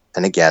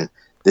 and again,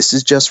 this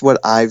is just what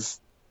I've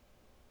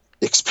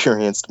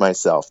experienced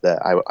myself,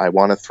 that I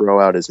want to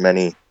throw out as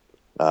many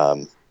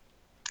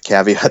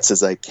caveats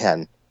as I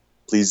can.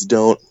 Please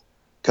don't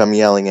come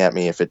yelling at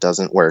me if it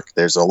doesn't work.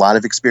 There's a lot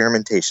of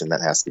experimentation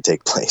that has to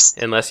take place.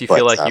 Unless you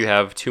feel like you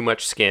have too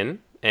much skin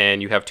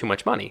and you have too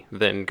much money,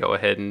 then go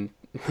ahead and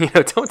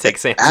don't take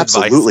Sam's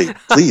Absolutely.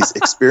 advice. Please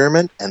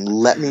experiment and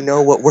let me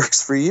know what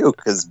works for you,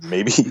 because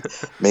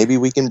maybe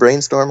we can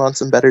brainstorm on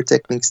some better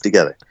techniques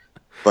together.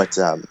 But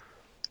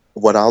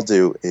what I'll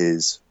do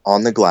is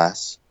on the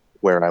glass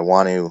where I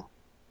want to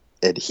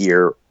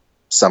adhere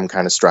some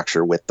kind of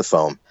structure with the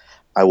foam,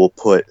 I will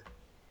put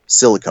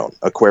silicone,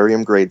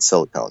 aquarium grade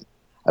silicone.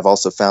 I've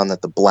also found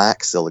that the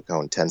black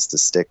silicone tends to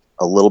stick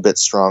a little bit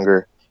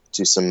stronger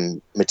to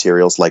some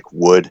materials like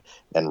wood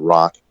and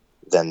rock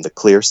than the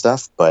clear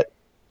stuff, but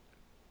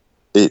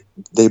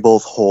they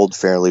both hold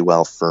fairly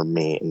well for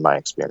me in my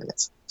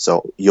experience.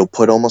 So you'll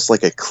put almost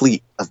like a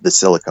cleat of the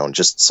silicone,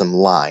 just some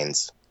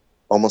lines,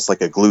 almost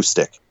like a glue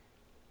stick,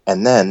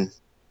 and then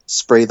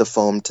spray the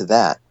foam to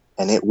that,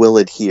 and it will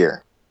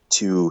adhere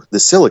to the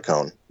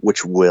silicone,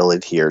 which will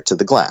adhere to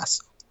the glass.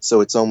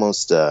 So it's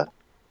almost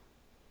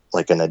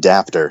like an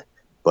adapter,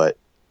 but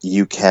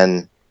you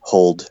can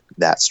hold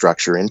that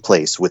structure in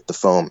place with the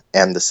foam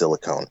and the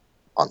silicone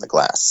on the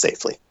glass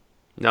safely.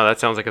 No,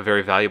 that sounds like a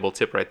very valuable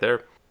tip right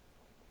there.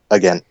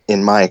 Again,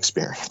 in my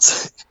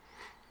experience.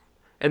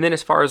 And then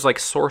as far as like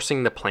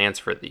sourcing the plants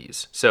for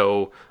these,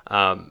 so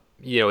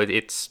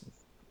it's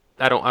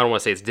I don't want to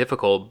say it's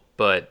difficult,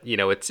 but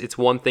it's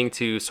one thing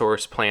to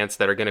source plants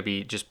that are going to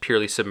be just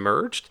purely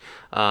submerged.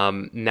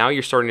 Now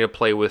you're starting to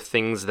play with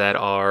things that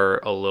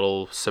are a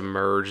little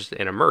submerged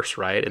and immersed,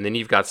 right? And then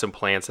you've got some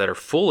plants that are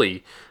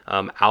fully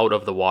out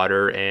of the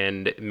water,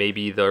 and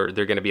maybe they're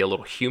going to be a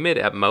little humid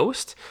at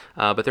most,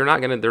 but they're not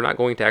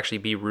going to actually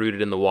be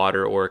rooted in the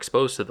water or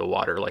exposed to the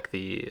water like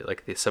the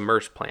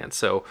submerged plants.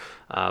 So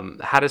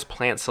how does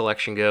plant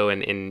selection go,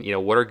 and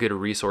what are good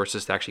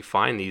resources to actually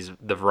find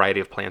the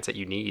variety of plants that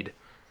you need?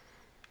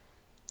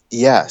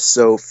 Yeah,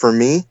 so for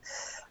me,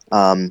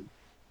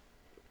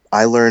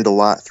 I learned a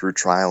lot through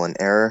trial and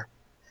error.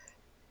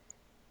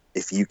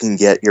 If you can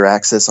get your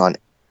hands on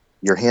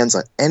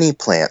any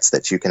plants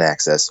that you can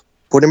access,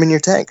 put them in your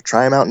tank.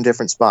 Try them out in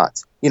different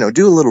spots.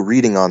 Do a little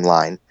reading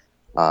online.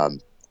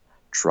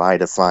 Try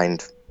to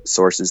find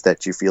sources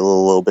that you feel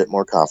a little bit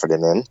more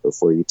confident in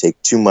before you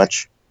take too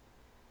much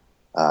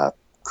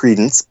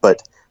credence.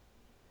 But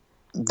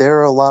there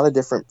are a lot of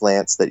different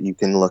plants that you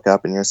can look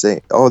up and you're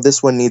saying, oh,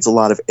 this one needs a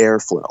lot of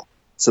airflow.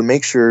 So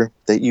make sure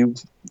that you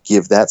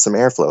give that some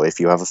airflow. If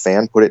you have a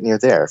fan, put it near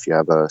there. If you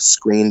have a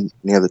screen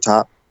near the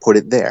top, put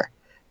it there.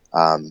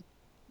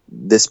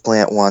 This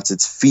plant wants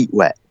its feet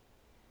wet,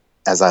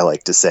 as I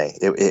like to say.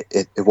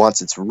 It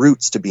wants its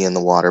roots to be in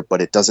the water,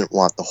 but it doesn't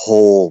want the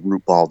whole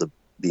root ball to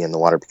be in the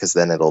water because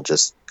then it'll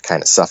just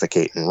kind of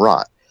suffocate and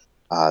rot.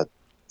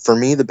 For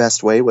me, the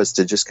best way was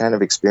to just kind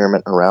of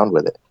experiment around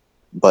with it.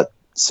 But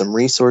some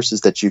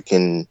resources that you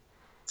can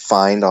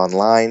find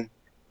online,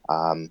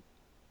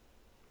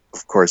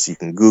 of course, you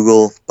can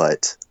Google,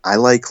 but I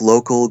like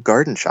local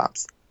garden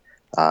shops.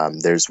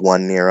 There's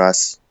one near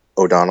us,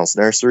 O'Donnell's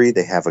Nursery.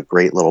 They have a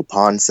great little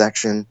pond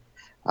section.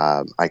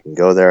 I can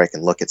go there. I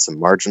can look at some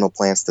marginal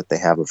plants that they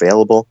have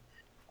available.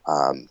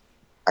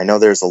 I know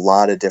there's a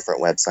lot of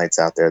different websites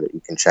out there that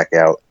you can check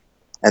out,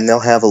 and they'll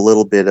have a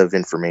little bit of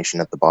information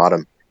at the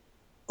bottom.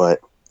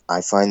 But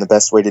I find the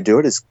best way to do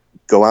it is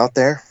go out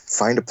there,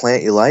 find a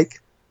plant you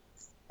like,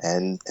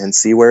 and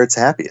see where it's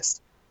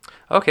happiest.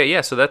 Okay,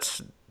 yeah, so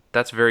that's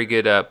a very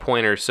good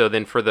pointer. So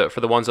then for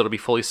the ones that'll be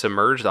fully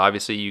submerged,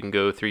 obviously you can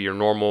go through your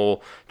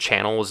normal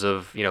channels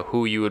of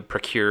who you would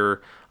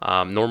procure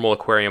normal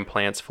aquarium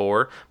plants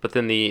for. But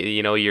then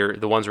the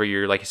ones where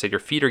you're, like you said, your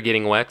feet are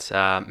getting wet,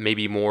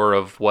 maybe more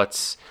of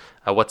what's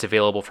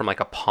available from like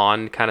a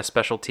pond kind of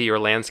specialty or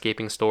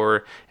landscaping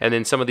store. And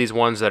then some of these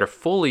ones that are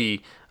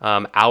fully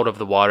out of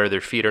the water,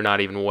 their feet are not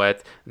even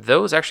wet,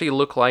 those actually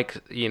look like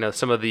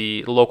some of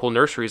the local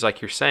nurseries,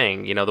 like you're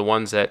saying, the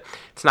ones that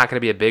it's not going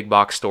to be a big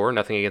box store,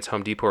 nothing against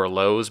Home Depot or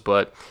Lowe's,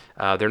 but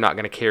they're not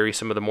going to carry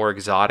some of the more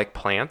exotic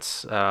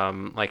plants,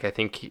 like I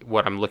think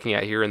what I'm looking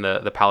at here in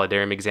the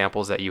paludarium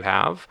examples that you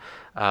have.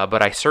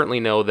 But I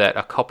certainly know that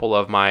a couple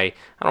of my, I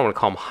don't want to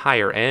call them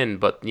higher end,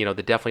 but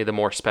definitely the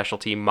more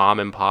specialty mom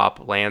and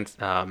pop land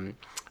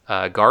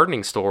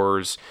gardening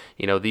stores,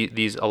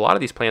 these a lot of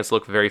these plants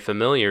look very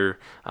familiar.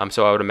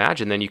 So I would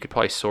imagine then you could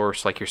probably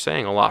source, like you're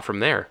saying, a lot from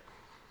there.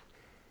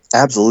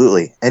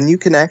 Absolutely, and you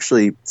can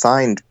actually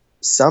find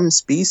some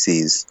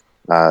species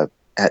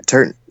at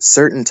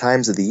certain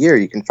times of the year.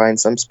 You can find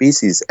some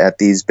species at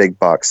these big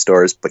box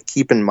stores, but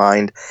keep in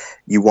mind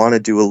you want to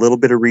do a little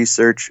bit of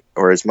research,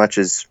 or as much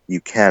as you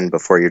can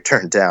before you're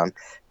turned down,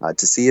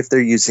 to see if they're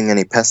using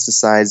any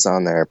pesticides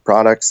on their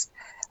products.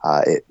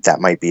 That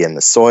might be in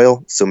the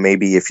soil. So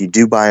maybe if you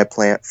do buy a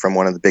plant from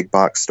one of the big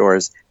box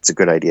stores, it's a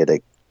good idea to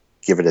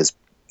give it as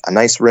a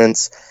nice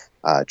rinse,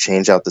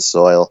 change out the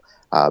soil,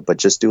 but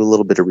just do a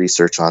little bit of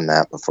research on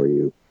that before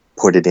you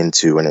put it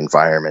into an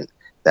environment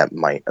that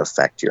might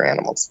affect your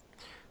animals.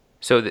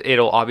 So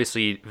it'll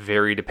obviously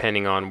vary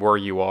depending on where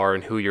you are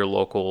and who your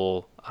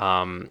local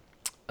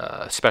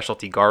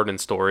specialty garden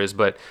store is,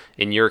 but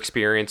in your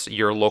experience,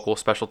 your local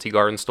specialty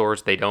garden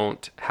stores, they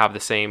don't have the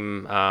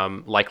same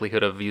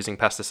likelihood of using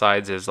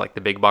pesticides as like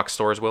the big box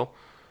stores will?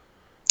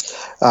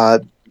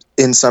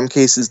 In some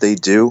cases they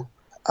do.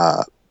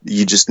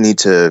 You just need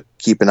to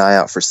keep an eye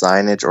out for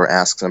signage or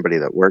ask somebody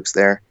that works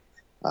there.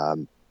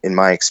 In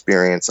my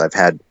experience, I've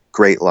had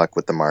great luck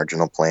with the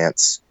marginal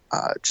plants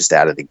just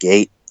out of the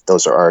gate.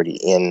 Those are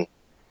already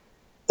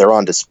they're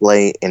on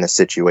display in a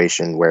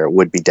situation where it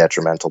would be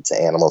detrimental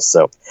to animals.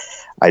 So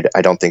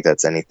I don't think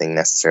that's anything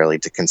necessarily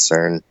to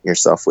concern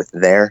yourself with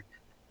there,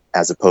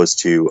 as opposed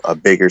to a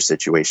bigger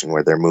situation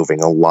where they're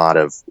moving a lot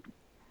of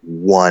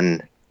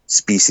one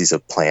species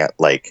of plant,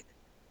 like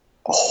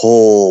a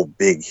whole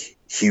big,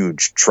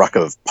 huge truck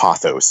of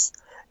pothos,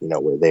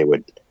 where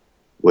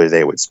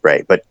they would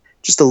spray. But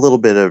just a little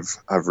bit of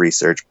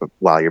research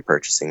while you're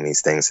purchasing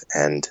these things,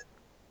 and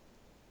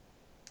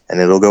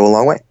it'll go a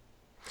long way.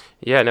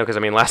 Yeah, no,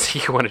 because last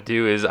thing you want to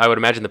do is, I would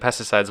imagine the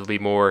pesticides will be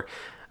more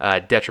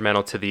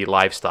detrimental to the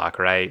livestock,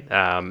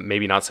 right?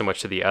 Maybe not so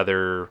much to the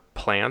other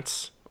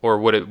plants, or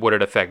would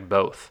it affect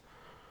both?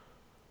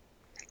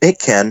 It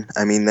can.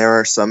 There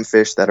are some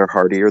fish that are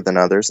hardier than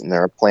others, and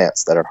there are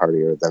plants that are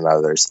hardier than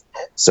others.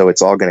 So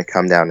it's all going to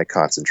come down to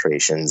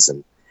concentrations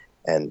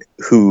and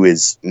who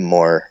is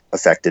more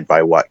affected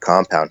by what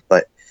compound.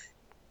 But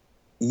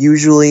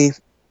usually,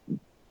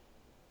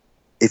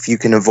 if you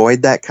can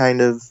avoid that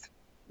kind of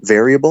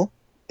variable,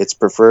 it's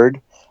preferred,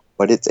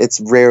 but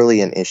it's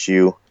rarely an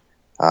issue.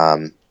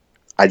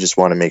 I just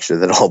want to make sure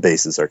that all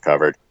bases are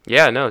covered.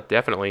 Yeah, no,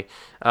 definitely.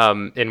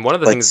 And one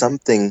of the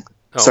things...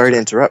 Sorry to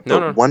interrupt,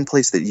 but one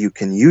place that you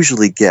can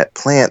usually get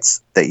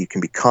plants that you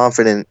can be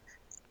confident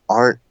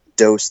aren't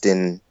dosed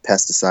in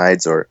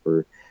pesticides,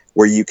 or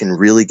where you can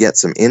really get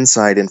some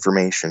inside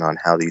information on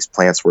how these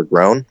plants were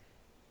grown,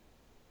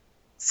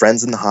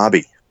 friends in the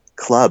hobby,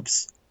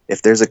 clubs.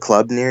 If there's a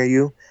club near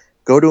you,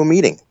 go to a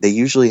meeting. They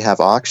usually have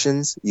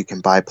auctions. You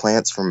can buy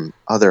plants from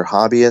other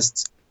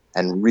hobbyists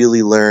and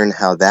really learn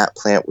how that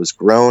plant was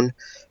grown,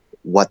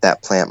 what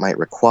that plant might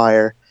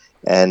require.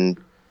 And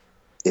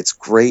it's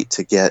great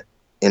to get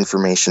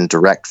information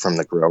direct from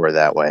the grower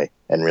that way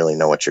and really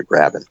know what you're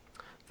grabbing.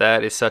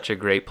 That is such a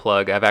great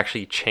plug. I've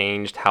actually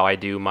changed how I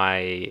do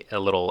my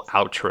little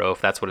outro,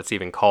 if that's what it's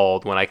even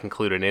called, when I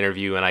conclude an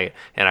interview and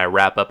I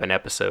wrap up an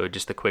episode,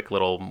 just a quick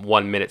little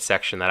 1-minute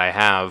section that I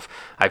have.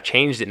 I've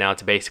changed it now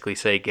to basically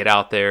say, get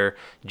out there,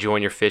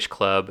 join your fish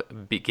club,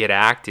 get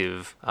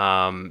active,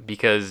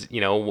 because,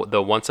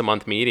 the once a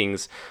month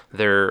meetings,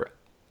 they're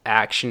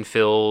action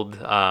filled.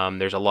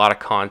 There's a lot of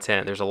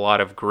content. There's a lot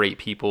of great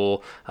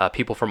people.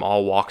 People from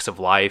all walks of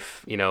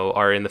life,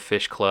 are in the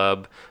fish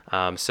club.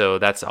 So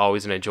that's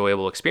always an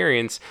enjoyable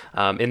experience.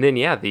 And then,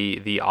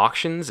 the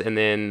auctions, and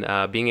then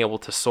being able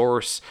to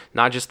source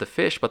not just the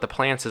fish, but the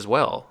plants as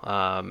well.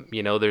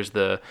 There's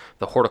the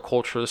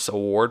Horticulturist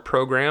Award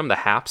Program, the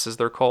HAPs as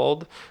they're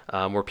called,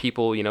 where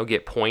people,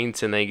 get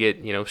points and they get,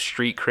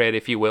 street cred,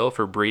 if you will,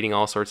 for breeding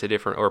all sorts of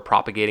different, or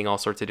propagating all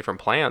sorts of different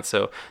plants.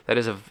 So that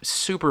is a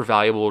super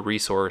valuable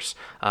resource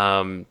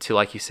to,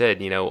 like you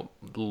said,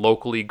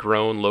 locally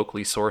grown,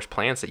 locally sourced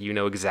plants that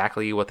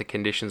exactly what the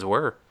conditions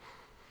were.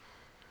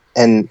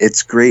 And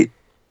it's great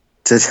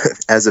to,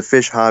 as a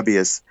fish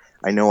hobbyist,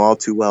 I know all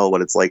too well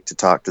what it's like to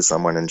talk to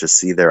someone and just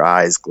see their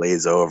eyes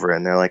glaze over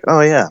and they're like, oh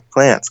yeah,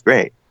 plants,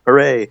 great,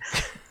 hooray.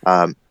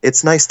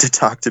 It's nice to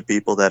talk to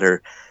people that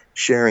are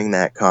sharing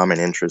that common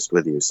interest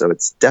with you. So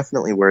it's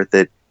definitely worth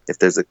it. If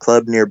there's a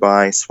club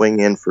nearby, swing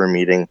in for a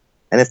meeting.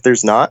 And if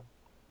there's not,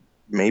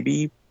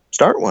 maybe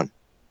start one.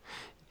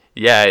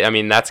 Yeah, I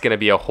mean, that's going to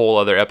be a whole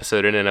other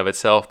episode in and of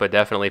itself, but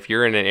definitely if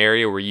you're in an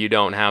area where you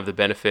don't have the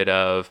benefit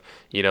of,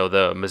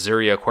 the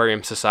Missouri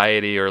Aquarium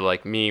Society, or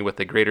like me with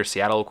the Greater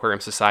Seattle Aquarium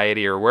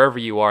Society, or wherever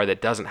you are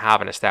that doesn't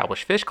have an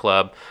established fish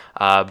club,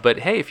 but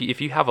hey, if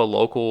you have a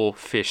local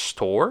fish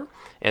store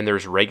and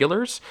there's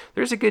regulars,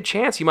 there's a good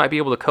chance you might be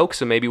able to coax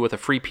them maybe with a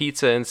free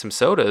pizza and some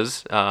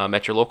sodas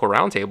at your local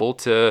round table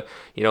to,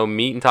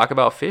 meet and talk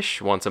about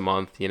fish once a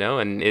month,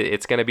 and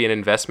it's going to be an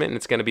investment, and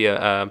it's going to be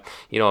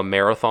a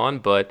marathon,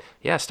 but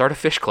yeah, start a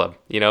fish club.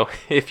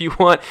 If you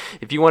want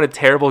a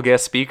terrible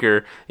guest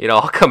speaker,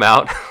 I'll come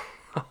out.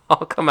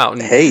 I'll come out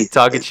and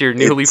talk at your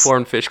newly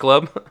formed fish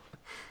club.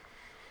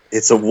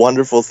 It's a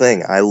wonderful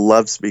thing. I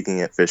love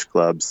speaking at fish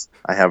clubs.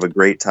 I have a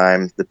great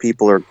time. The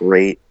people are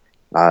great.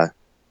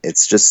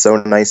 It's just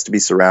so nice to be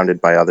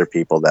surrounded by other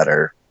people that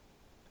are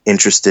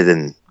interested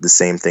in the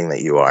same thing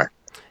that you are.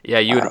 Yeah,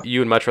 you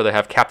would much rather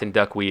have Captain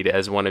Duckweed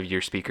as one of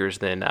your speakers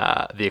than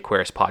the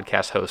Aquarius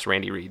podcast host,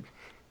 Randy Reed.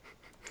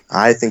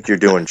 I think you're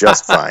doing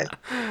just fine.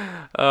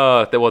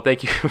 Well,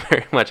 thank you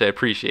very much. I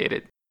appreciate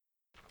it.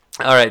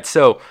 All right,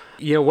 so,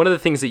 one of the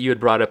things that you had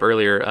brought up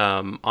earlier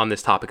on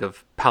this topic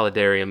of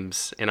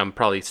paludariums, and I'm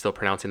probably still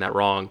pronouncing that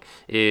wrong,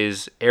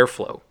 is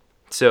airflow.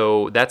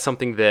 So that's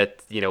something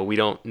that, we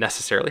don't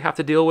necessarily have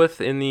to deal with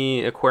in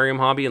the aquarium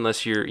hobby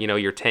unless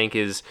your tank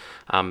is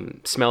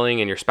smelling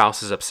and your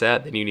spouse is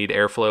upset. Then you need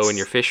airflow in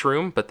your fish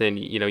room, but then,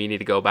 you need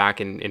to go back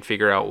and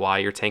figure out why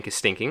your tank is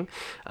stinking.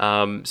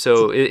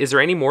 So is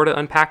there any more to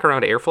unpack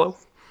around airflow?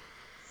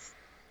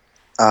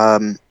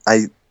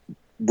 I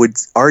would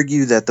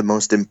argue that the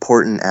most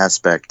important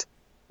aspect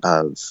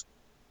of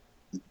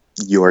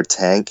your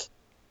tank,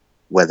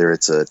 whether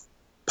it's a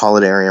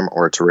paludarium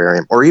or a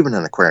terrarium or even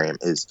an aquarium,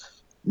 is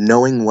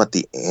knowing what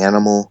the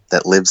animal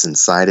that lives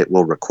inside it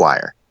will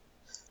require.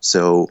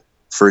 So,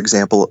 for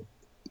example,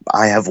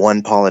 I have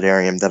one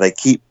paludarium that I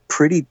keep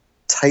pretty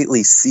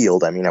tightly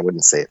sealed. I mean, I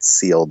wouldn't say it's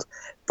sealed,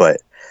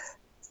 but,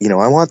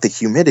 I want the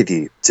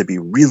humidity to be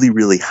really,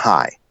 really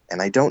high,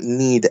 and I don't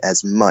need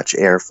as much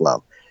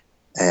airflow.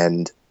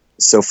 And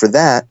so for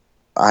that,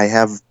 I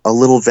have a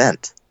little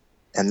vent,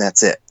 and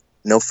that's it.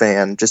 No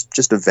fan,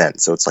 just a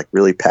vent. So it's like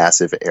really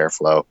passive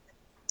airflow,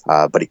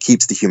 but it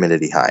keeps the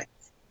humidity high.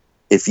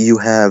 If you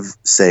have,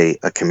 say,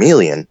 a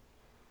chameleon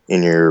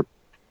in your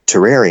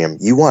terrarium,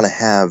 you want to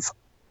have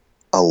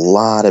a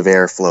lot of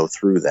airflow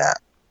through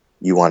that.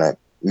 You want to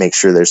make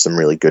sure there's some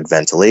really good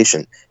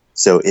ventilation.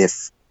 So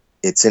if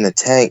it's in a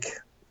tank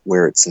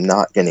where it's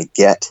not going to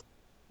get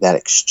that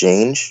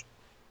exchange,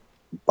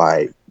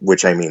 by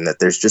which I mean that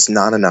there's just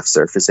not enough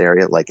surface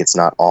area, like it's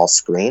not all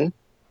screen,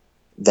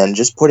 then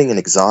just putting an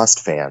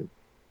exhaust fan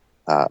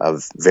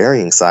of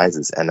varying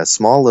sizes and a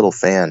small little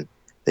fan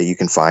that you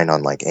can find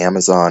on like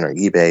Amazon or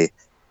eBay,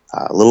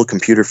 a little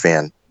computer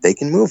fan, they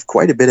can move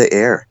quite a bit of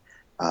air.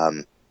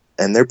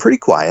 And they're pretty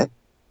quiet,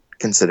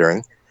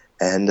 considering.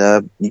 And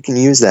you can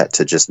use that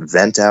to just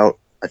vent out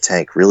a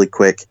tank really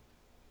quick,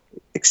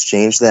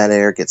 exchange that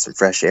air, get some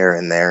fresh air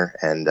in there.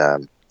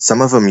 And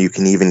some of them you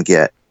can even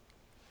get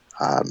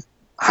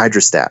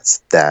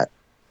hydrostats that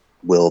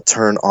will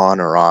turn on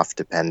or off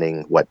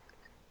depending what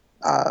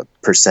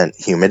percent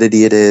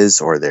humidity it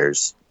is, or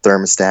there's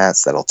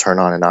thermostats that'll turn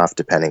on and off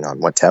depending on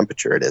what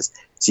temperature it is.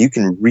 So you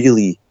can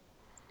really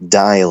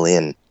dial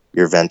in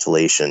your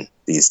ventilation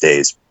these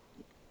days.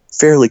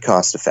 Fairly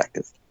cost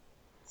effective.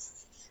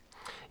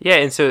 Yeah,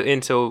 and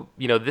so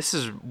this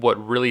is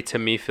what really to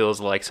me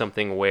feels like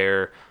something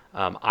where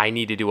I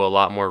need to do a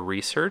lot more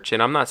research,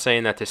 and I'm not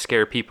saying that to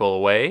scare people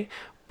away,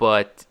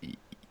 but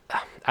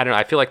I don't know.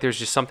 I feel like there's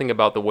just something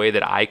about the way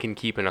that I can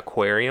keep an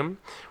aquarium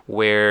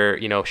where,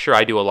 sure,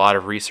 I do a lot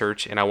of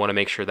research and I want to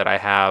make sure that I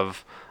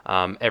have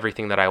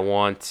everything that I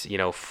want,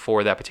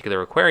 for that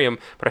particular aquarium.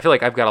 But I feel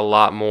like I've got a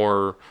lot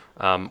more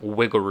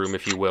wiggle room,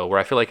 if you will, where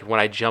I feel like when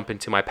I jump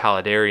into my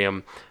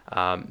paludarium,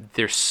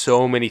 there's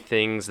so many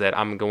things that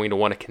I'm going to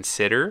want to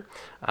consider,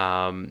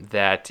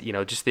 that,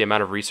 just the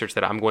amount of research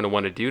that I'm going to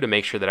want to do to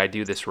make sure that I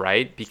do this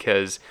right.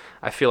 Because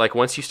I feel like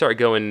once you start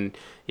going,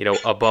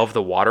 above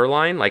the water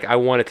line, like I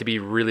want it to be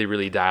really,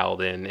 really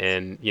dialed in,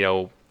 and,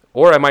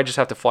 or I might just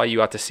have to fly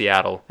you out to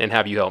Seattle and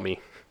have you help me.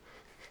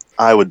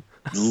 I would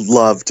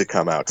love to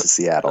come out to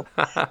Seattle.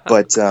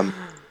 But,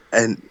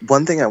 and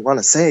one thing I want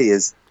to say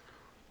is,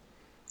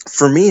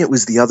 for me, it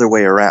was the other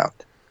way around.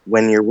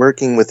 When you're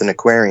working with an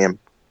aquarium,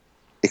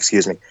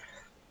 excuse me.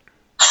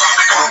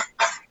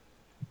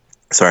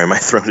 Sorry, my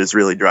throat is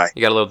really dry.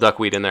 You got a little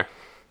duckweed in there.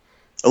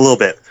 A little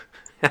bit.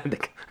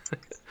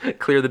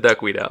 Clear the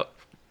duckweed out.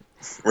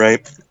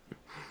 Right?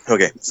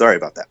 Okay, sorry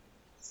about that.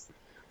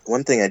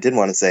 One thing I did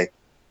want to say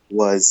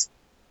was,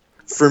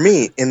 for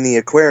me, in the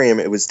aquarium,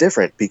 it was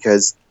different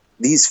because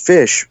these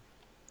fish,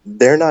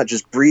 they're not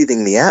just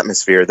breathing the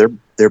atmosphere,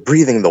 they're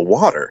breathing the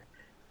water.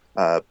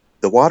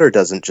 The water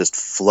doesn't just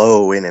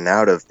flow in and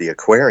out of the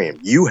aquarium.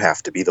 You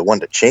have to be the one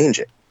to change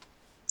it.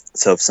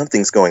 So if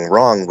something's going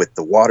wrong with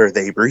the water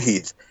they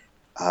breathe,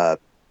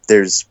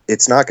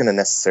 it's not going to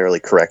necessarily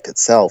correct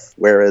itself.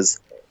 Whereas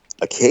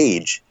a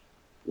cage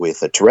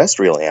with a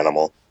terrestrial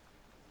animal,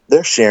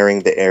 they're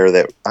sharing the air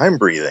that I'm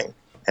breathing.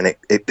 And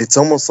it's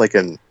almost like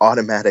an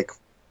automatic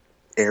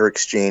air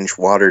exchange,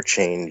 water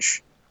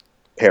change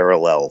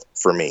parallel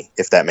for me,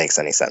 if that makes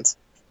any sense.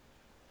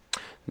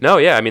 No,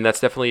 yeah, I mean,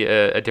 that's definitely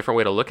a different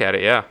way to look at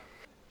it, yeah.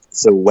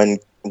 So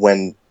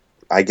when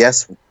I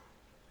guess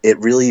it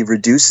really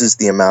reduces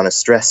the amount of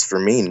stress for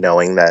me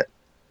knowing that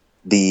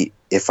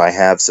if I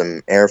have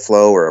some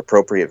airflow or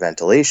appropriate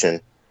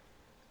ventilation,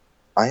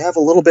 I have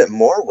a little bit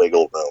more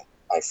wiggle room,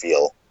 I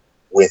feel,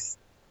 with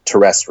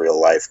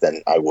terrestrial life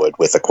than I would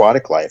with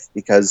aquatic life,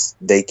 because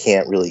they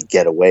can't really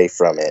get away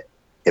from it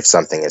if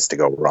something is to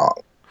go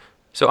wrong.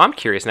 So I'm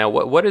curious now,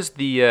 what is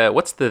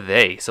what's the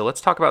they? So let's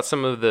talk about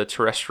some of the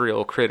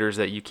terrestrial critters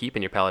that you keep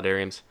in your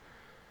paludariums.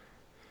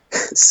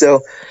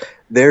 So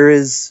there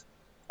is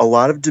a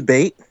lot of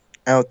debate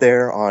out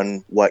there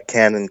on what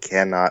can and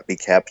cannot be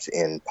kept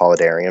in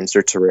paludariums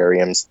or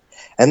terrariums,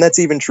 and that's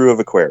even true of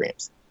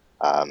aquariums.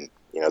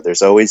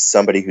 There's always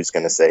somebody who's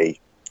going to say,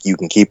 you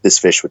can keep this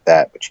fish with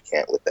that, but you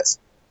can't with this.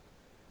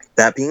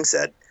 That being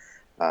said,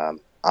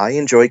 I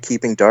enjoy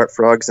keeping dart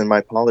frogs in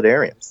my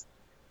paludariums.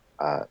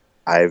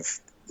 I've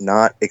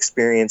not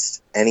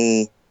experienced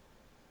any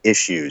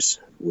issues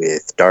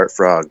with dart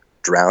frog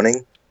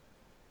drowning.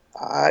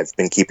 I've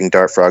been keeping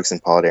dart frogs in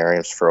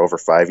paludariums for over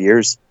 5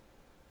 years.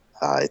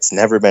 It's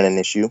never been an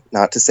issue.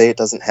 Not to say it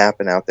doesn't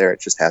happen out there,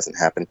 it just hasn't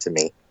happened to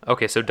me.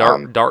 Okay, so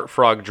dart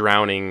frog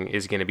drowning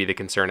is going to be the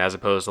concern, as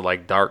opposed to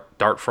like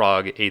dart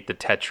frog ate the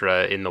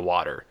tetra in the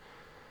water.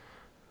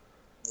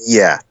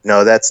 Yeah,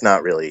 no, that's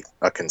not really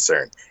a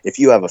concern. If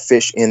you have a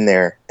fish in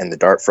there and the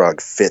dart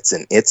frog fits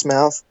in its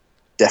mouth,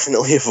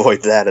 definitely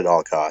avoid that at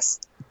all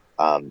costs.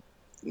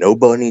 No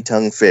bony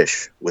tongue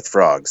fish with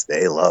frogs.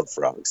 They love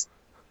frogs.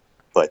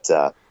 But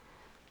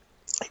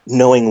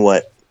knowing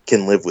what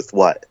can live with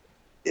what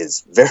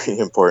is very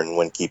important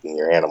when keeping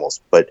your animals.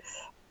 But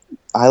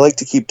I like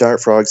to keep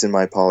dart frogs in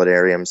my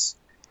paludariums.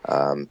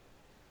 I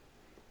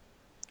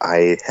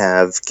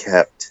have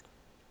kept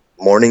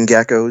mourning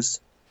geckos.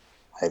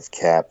 I've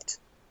kept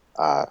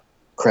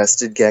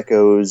crested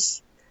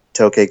geckos,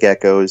 tokay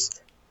geckos,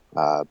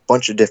 a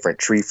bunch of different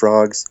tree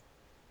frogs,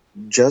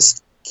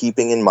 just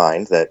keeping in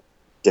mind that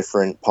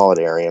different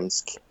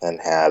paludariums can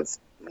have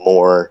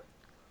more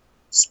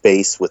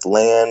space with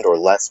land or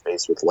less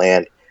space with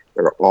land.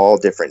 There are all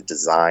different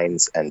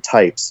designs and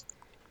types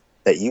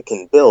that you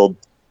can build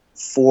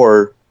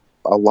for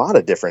a lot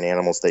of different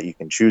animals that you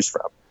can choose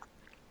from.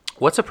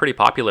 What's a pretty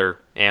popular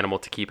animal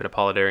to keep in a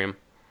paludarium?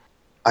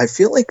 I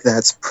feel like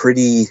that's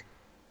pretty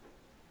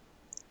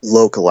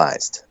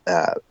localized.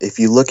 If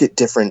you look at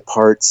different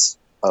parts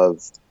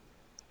of,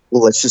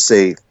 well, let's just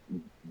say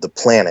the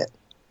planet,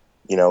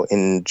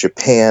 in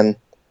Japan,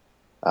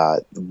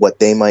 what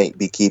they might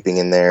be keeping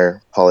in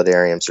their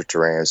paludariums or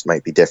terrariums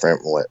might be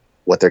different.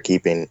 What they're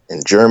keeping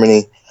in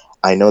Germany.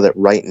 I know that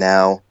right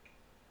now,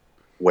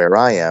 where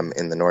I am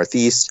in the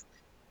Northeast,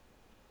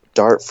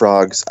 dart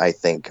frogs, I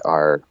think,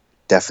 are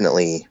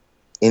definitely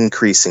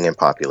increasing in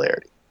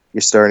popularity.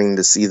 You're starting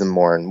to see them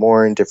more and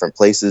more in different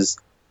places.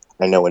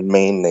 I know in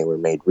Maine they were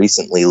made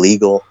recently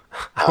legal.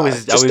 A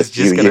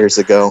few years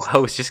ago. I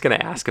was just gonna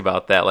ask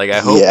about that. Like, I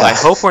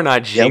hope we're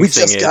not jinxing it. Yeah, we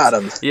just got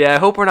them. Yeah, I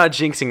hope we're not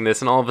jinxing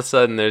this, and all of a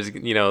sudden there's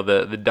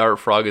the dart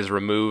frog is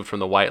removed from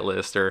the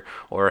whitelist,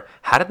 or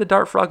how did the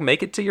dart frog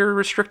make it to your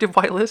restrictive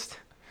whitelist?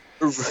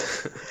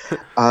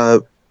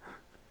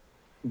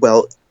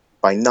 Well,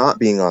 by not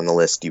being on the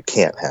list, you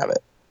can't have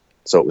it.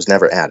 So it was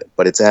never added,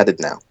 but it's added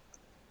now.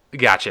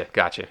 Gotcha.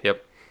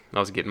 Yep, I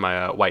was getting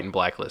my white and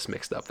black list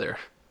mixed up there.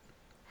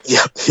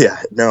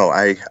 Yeah. No,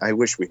 I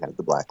wish we had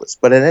the blacklist.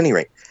 But at any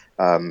rate,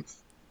 um,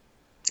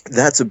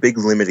 that's a big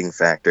limiting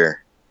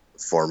factor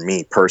for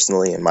me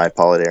personally in my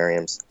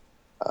paludariums.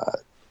 Uh,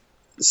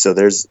 so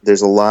there's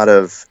a lot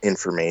of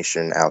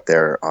information out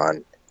there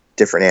on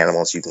different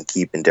animals you can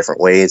keep in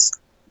different ways,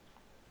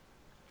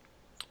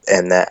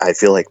 and that I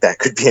feel like that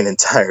could be an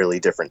entirely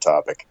different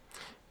topic.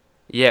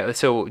 Yeah,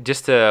 so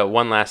just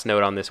one last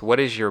note on this. What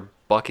is your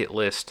bucket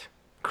list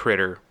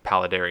critter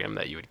paludarium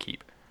that you would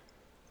keep?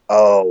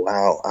 Oh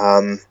wow,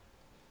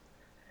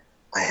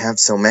 I have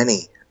so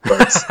many,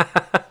 but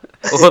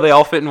Will they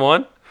all fit in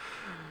one?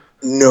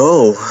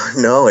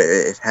 no,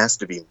 it has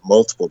to be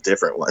multiple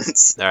different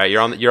ones. All right,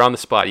 you're on the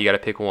spot. You got to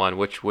pick one.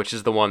 Which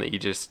is the one that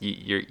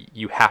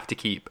you have to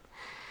keep?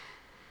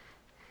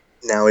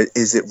 Now,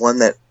 is it one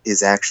that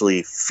is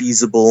actually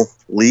feasible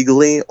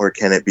legally, or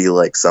can it be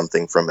like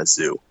something from a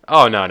zoo?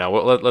 Oh no.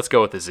 Let's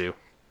go with the zoo.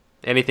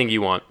 Anything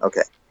you want.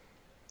 Okay.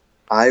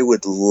 I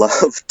would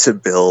love to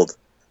build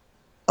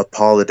a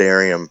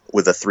paludarium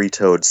with a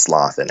three-toed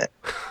sloth in it.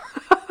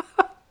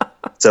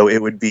 So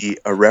it would be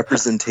a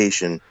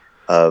representation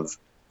of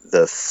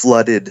the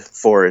flooded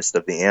forest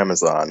of the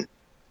Amazon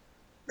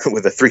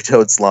with a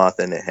three-toed sloth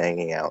in it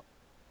hanging out.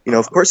 You know,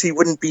 of course, he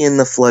wouldn't be in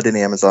the flooded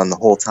Amazon the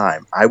whole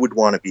time. I would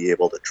want to be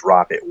able to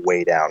drop it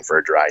way down for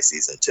a dry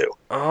season, too.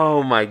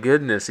 Oh my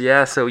goodness.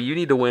 Yeah, so you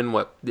need to win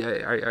what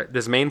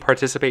does Maine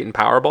participate in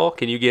Powerball?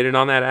 Can you get in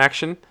on that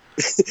action?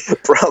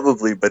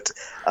 Probably, but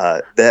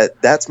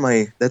that's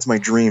my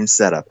dream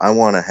setup. I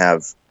want to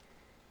have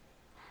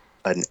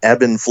an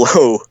ebb and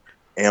flow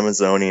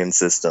Amazonian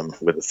system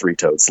with a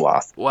three-toed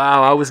sloth.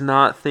 Wow, I was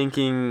not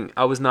thinking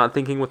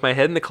with my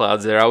head in the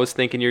clouds there. I was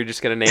thinking you're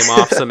just going to name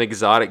off some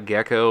exotic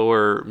gecko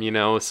or,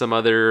 some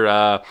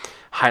other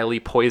highly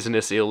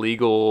poisonous,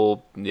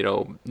 illegal,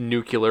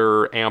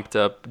 nuclear amped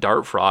up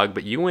dart frog,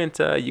 but you went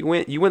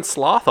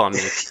sloth on me.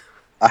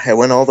 I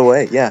went all the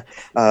way, yeah.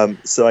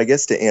 So I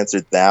guess to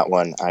answer that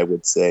one, I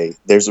would say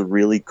there's a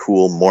really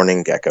cool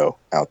mourning gecko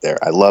out there.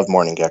 I love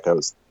mourning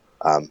geckos,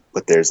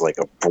 but there's like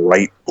a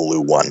bright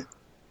blue one,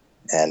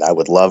 and I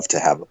would love to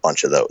have a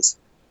bunch of those.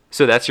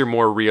 So that's your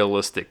more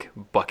realistic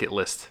bucket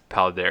list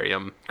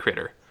paludarium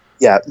critter.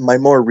 Yeah, my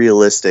more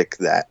realistic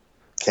that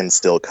can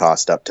still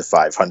cost up to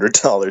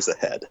 $500 a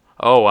head.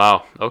 Oh,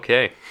 wow.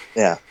 Okay.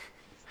 Yeah.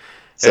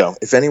 So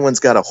if anyone's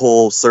got a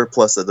whole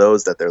surplus of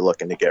those that they're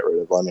looking to get rid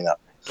of, let me know.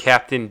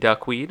 Captain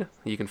Duckweed.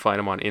 You can find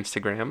him on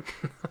Instagram.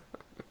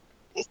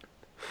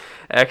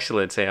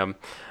 Excellent, Sam.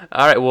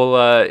 All right, well,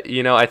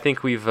 I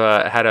think we've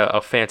had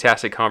a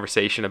fantastic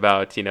conversation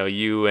about,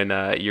 you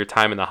and your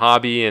time in the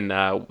hobby and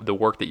the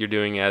work that you're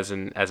doing as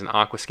an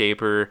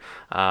aquascaper,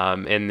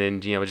 and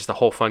then, just a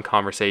whole fun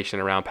conversation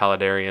around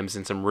paludariums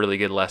and some really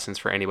good lessons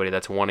for anybody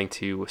that's wanting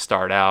to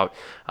start out.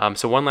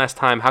 So one last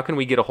time, how can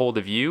we get a hold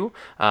of you?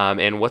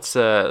 And let's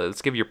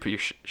give your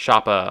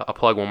shop a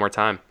plug one more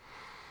time.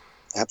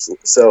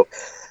 Absolutely. So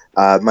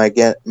my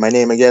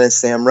name again is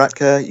Sam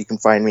Rutka. You can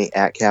find me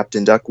at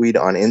Captain Duckweed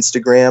on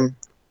Instagram,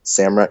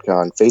 Sam Rutka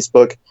on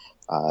Facebook.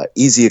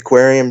 Easy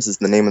Aquariums is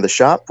the name of the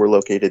shop. We're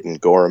located in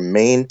Gorham,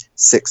 Maine,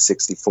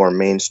 664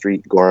 Main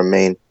Street, Gorham,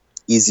 Maine.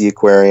 Easy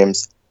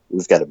Aquariums.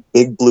 We've got a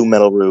big blue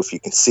metal roof.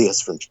 You can see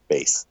us from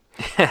space.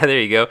 There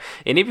you go.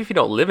 And even if you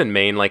don't live in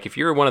Maine, like if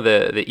you're one of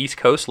the East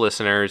Coast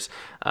listeners,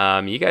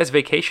 you guys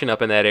vacation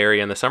up in that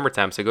area in the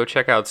summertime. So go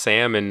check out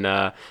Sam,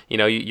 and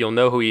you'll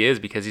know who he is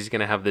because he's going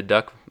to have the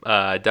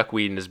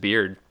duckweed in his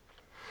beard.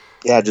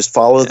 Yeah, just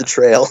follow the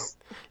trail.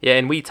 Yeah,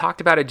 and we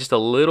talked about it just a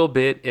little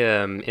bit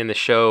in the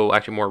show,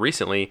 actually more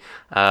recently.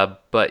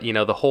 But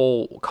the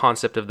whole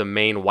concept of the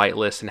Maine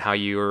whitelist and how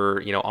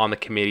you're on the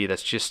committee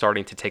that's just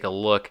starting to take a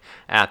look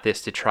at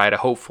this to try to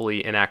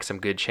hopefully enact some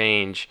good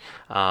change.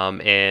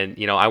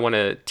 And I want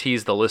to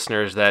tease the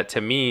listeners that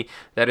to me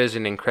that is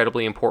an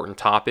incredibly important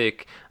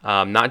topic,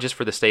 not just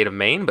for the state of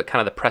Maine, but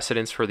kind of the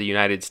precedents for the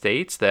United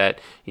States. That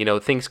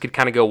things could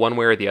kind of go one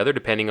way or the other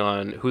depending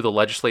on who the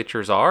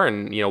legislatures are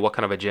and what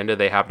kind of agenda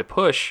they have to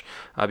push.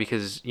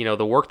 Because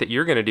the work that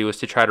you're going to do is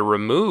to try to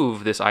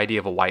remove this idea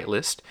of a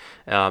whitelist.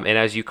 And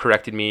as you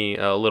corrected me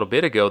a little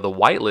bit ago, the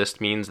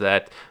whitelist means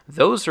that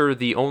those are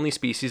the only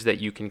species that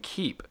you can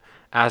keep,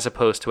 as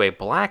opposed to a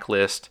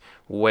blacklist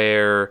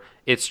where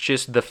it's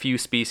just the few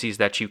species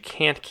that you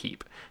can't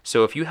keep.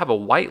 So if you have a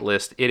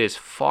whitelist, it is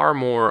far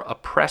more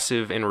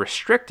oppressive and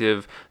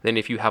restrictive than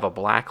if you have a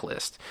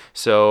blacklist.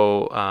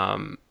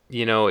 So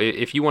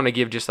if you want to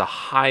give just a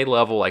high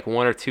level, like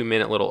 1 or 2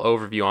 minute little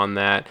overview on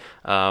that,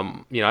 I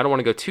don't want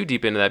to go too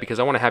deep into that because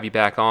I want to have you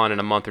back on in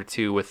a month or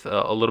two with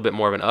a little bit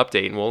more of an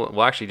update, and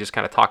we'll actually just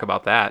kind of talk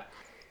about that.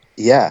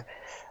 Yeah.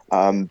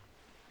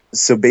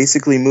 So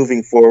basically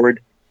moving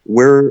forward,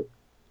 we're,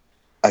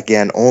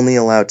 again, only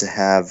allowed to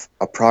have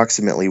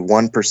approximately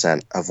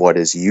 1% of what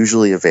is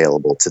usually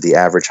available to the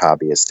average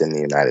hobbyist in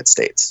the United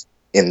States,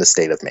 in the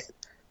state of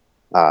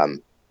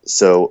Maine.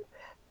 So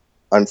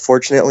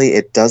unfortunately,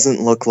 it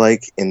doesn't look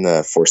like in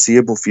the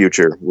foreseeable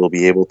future we'll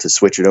be able to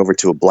switch it over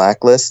to a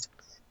blacklist.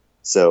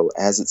 So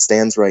as it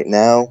stands right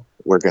now,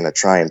 we're going to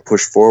try and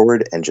push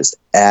forward and just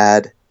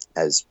add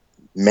as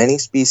many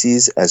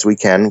species as we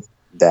can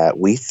that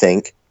we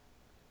think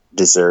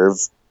deserve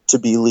to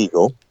be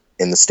legal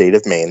in the state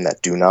of Maine,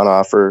 that do not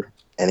offer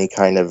any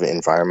kind of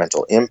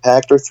environmental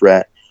impact or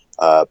threat,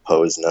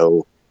 pose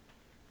no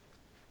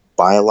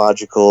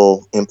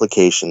biological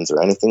implications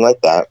or anything like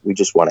that. We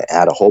just want to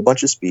add a whole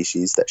bunch of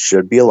species that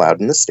should be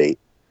allowed in the state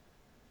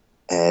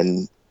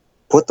and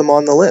put them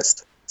on the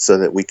list so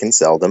that we can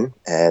sell them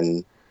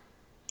and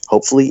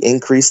hopefully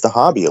increase the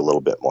hobby a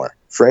little bit more.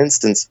 For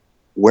instance,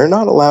 we're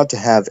not allowed to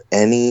have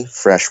any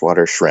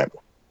freshwater shrimp.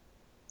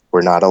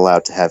 We're not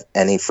allowed to have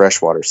any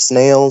freshwater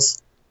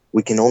snails.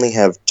 We can only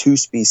have 2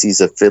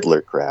 species of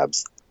fiddler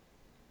crabs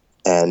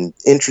and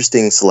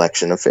interesting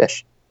selection of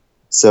fish.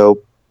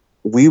 So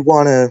we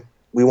want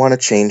to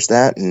change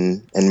that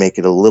and make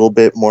it a little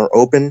bit more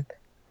open,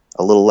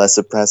 a little less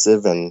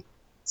oppressive, and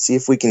see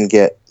if we can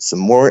get some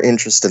more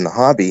interest in the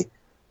hobby,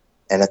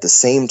 and at the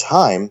same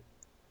time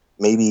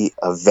maybe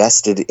a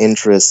vested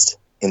interest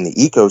in the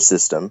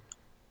ecosystem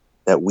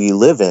that we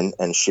live in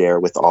and share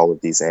with all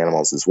of these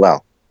animals as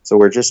well. So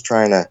we're just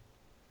trying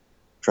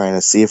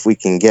to see if we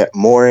can get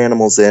more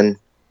animals in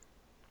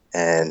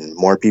and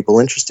more people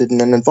interested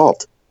and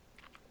involved.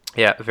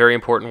 Yeah, very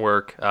important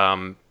work,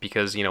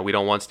 because, we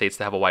don't want states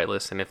to have a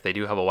whitelist, and if they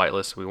do have a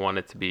whitelist, we want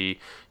it to be,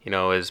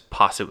 as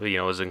possibly,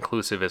 as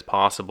inclusive as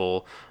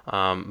possible.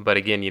 But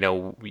again,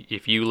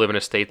 if you live in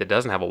a state that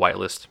doesn't have a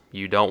whitelist,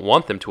 you don't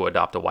want them to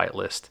adopt a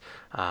whitelist.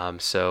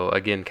 So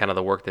again, kind of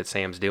the work that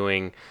Sam's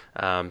doing,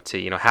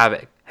 to,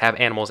 have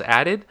animals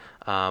added,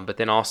 but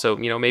then also,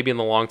 maybe in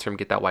the long term,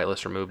 get that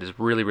whitelist removed is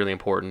really, really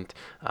important.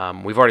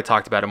 We've already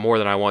talked about it more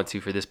than I want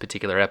to for this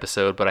particular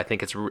episode, but I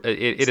think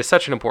it is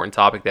such an important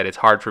topic that it's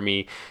hard for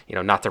me,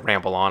 not to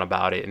ramble on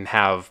about it and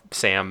have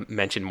Sam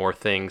mention more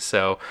things.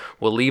 So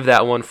we'll leave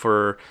that one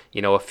for,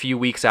 a few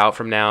weeks out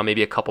from now,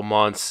 maybe a couple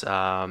months,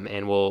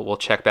 and we'll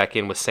check back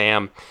in with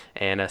Sam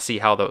and see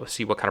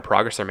what kind of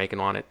progress they're making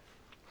on it.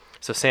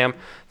 So Sam,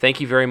 thank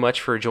you very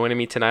much for joining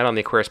me tonight on the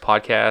Aquarius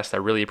Podcast. I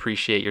really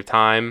appreciate your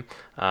time,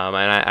 and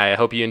I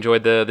hope you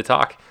enjoyed the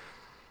talk.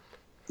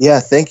 Yeah,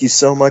 thank you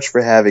so much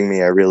for having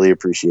me. I really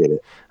appreciate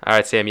it. All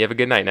right, Sam, you have a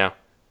good night now.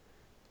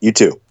 You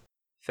too.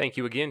 Thank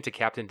you again to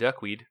Captain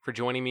Duckweed for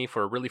joining me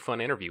for a really fun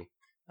interview.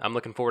 I'm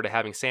looking forward to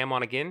having Sam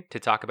on again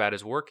to talk about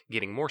his work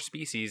getting more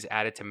species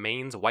added to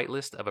Maine's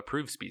whitelist of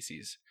approved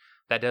species.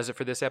 That does it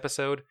for this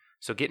episode,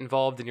 so get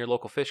involved in your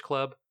local fish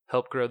club,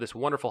 help grow this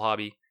wonderful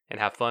hobby, and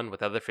have fun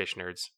with other fish nerds.